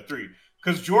Jordan all the way to 3.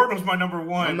 Because Jordan was my number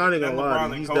 1. I'm not even gonna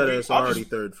lie. He's dead ass already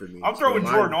 3rd for me. I'm throwing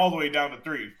Jordan all the way down to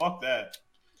 3. Fuck that.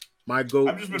 My GOAT,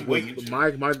 I've just been waiting.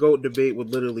 My GOAT debate would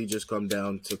literally just come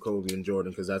down to Kobe and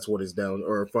Jordan because that's what it's down,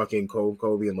 or fucking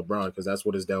Kobe and LeBron because that's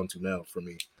what it's down to now for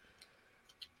me.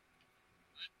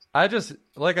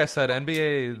 Like I said, the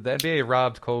NBA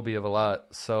robbed Kobe of a lot,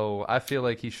 so I feel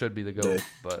like he should be the GOAT. Yeah.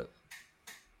 But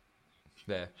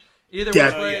yeah, Either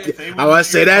Yeah, way, if they I want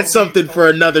to say that's something for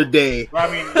another day. I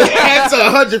mean, That's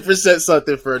 100%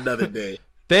 something for another day.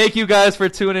 thank you guys for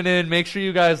tuning in. Make sure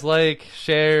you guys like,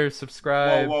 share,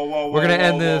 subscribe. We're gonna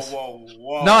end this.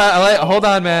 No, hold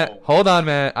on, Matt. Hold on,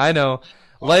 Matt. I know.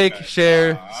 Like,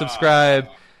 share, subscribe.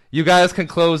 You guys can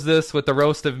close this with the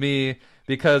roast of me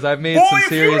because I've made some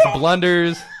serious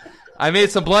blunders. I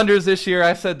made some blunders this year.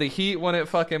 I said the Heat wouldn't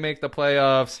fucking make the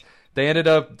playoffs. They ended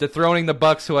up dethroning the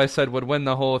Bucks, who I said would win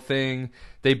the whole thing.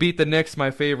 They beat the Knicks,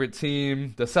 my favorite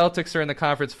team. The Celtics are in the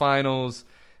conference finals.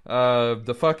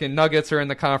 The fucking Nuggets are in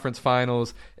the conference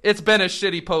finals. It's been a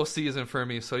shitty postseason for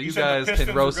me, so you guys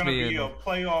can roast me. Be a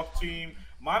playoff team.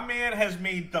 My man has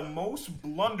made the most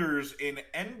blunders in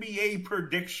NBA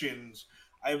predictions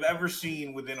I've ever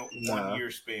seen within a 1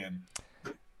 year span.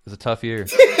 It was a tough year.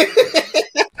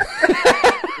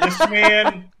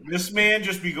 This man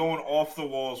just be going off the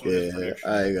walls with his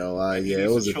predictions. I ain't gonna lie. Yeah, it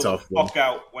was a tough one. Fuck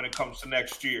out when it comes to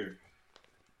next year.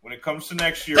 When it comes to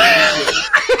next year, that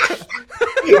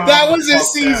was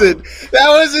his season. Down. That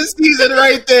was his season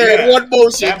right there. In one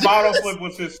motion. That bottle flip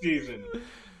was his season.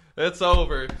 It's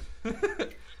over. All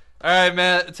right,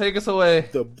 Matt, take us away.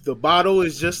 The bottle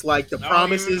is just like the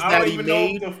promises that he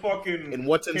made, and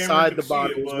what's inside the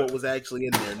bottle is what was actually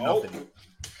in there. Nothing.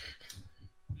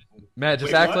 Matt,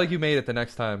 just act like you made it the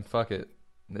next time. Fuck it.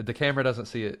 The camera doesn't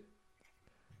see it.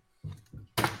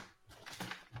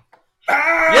 Yeah!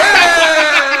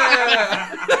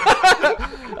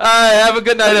 All right, have a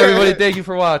good night, everybody. Thank you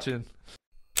for watching.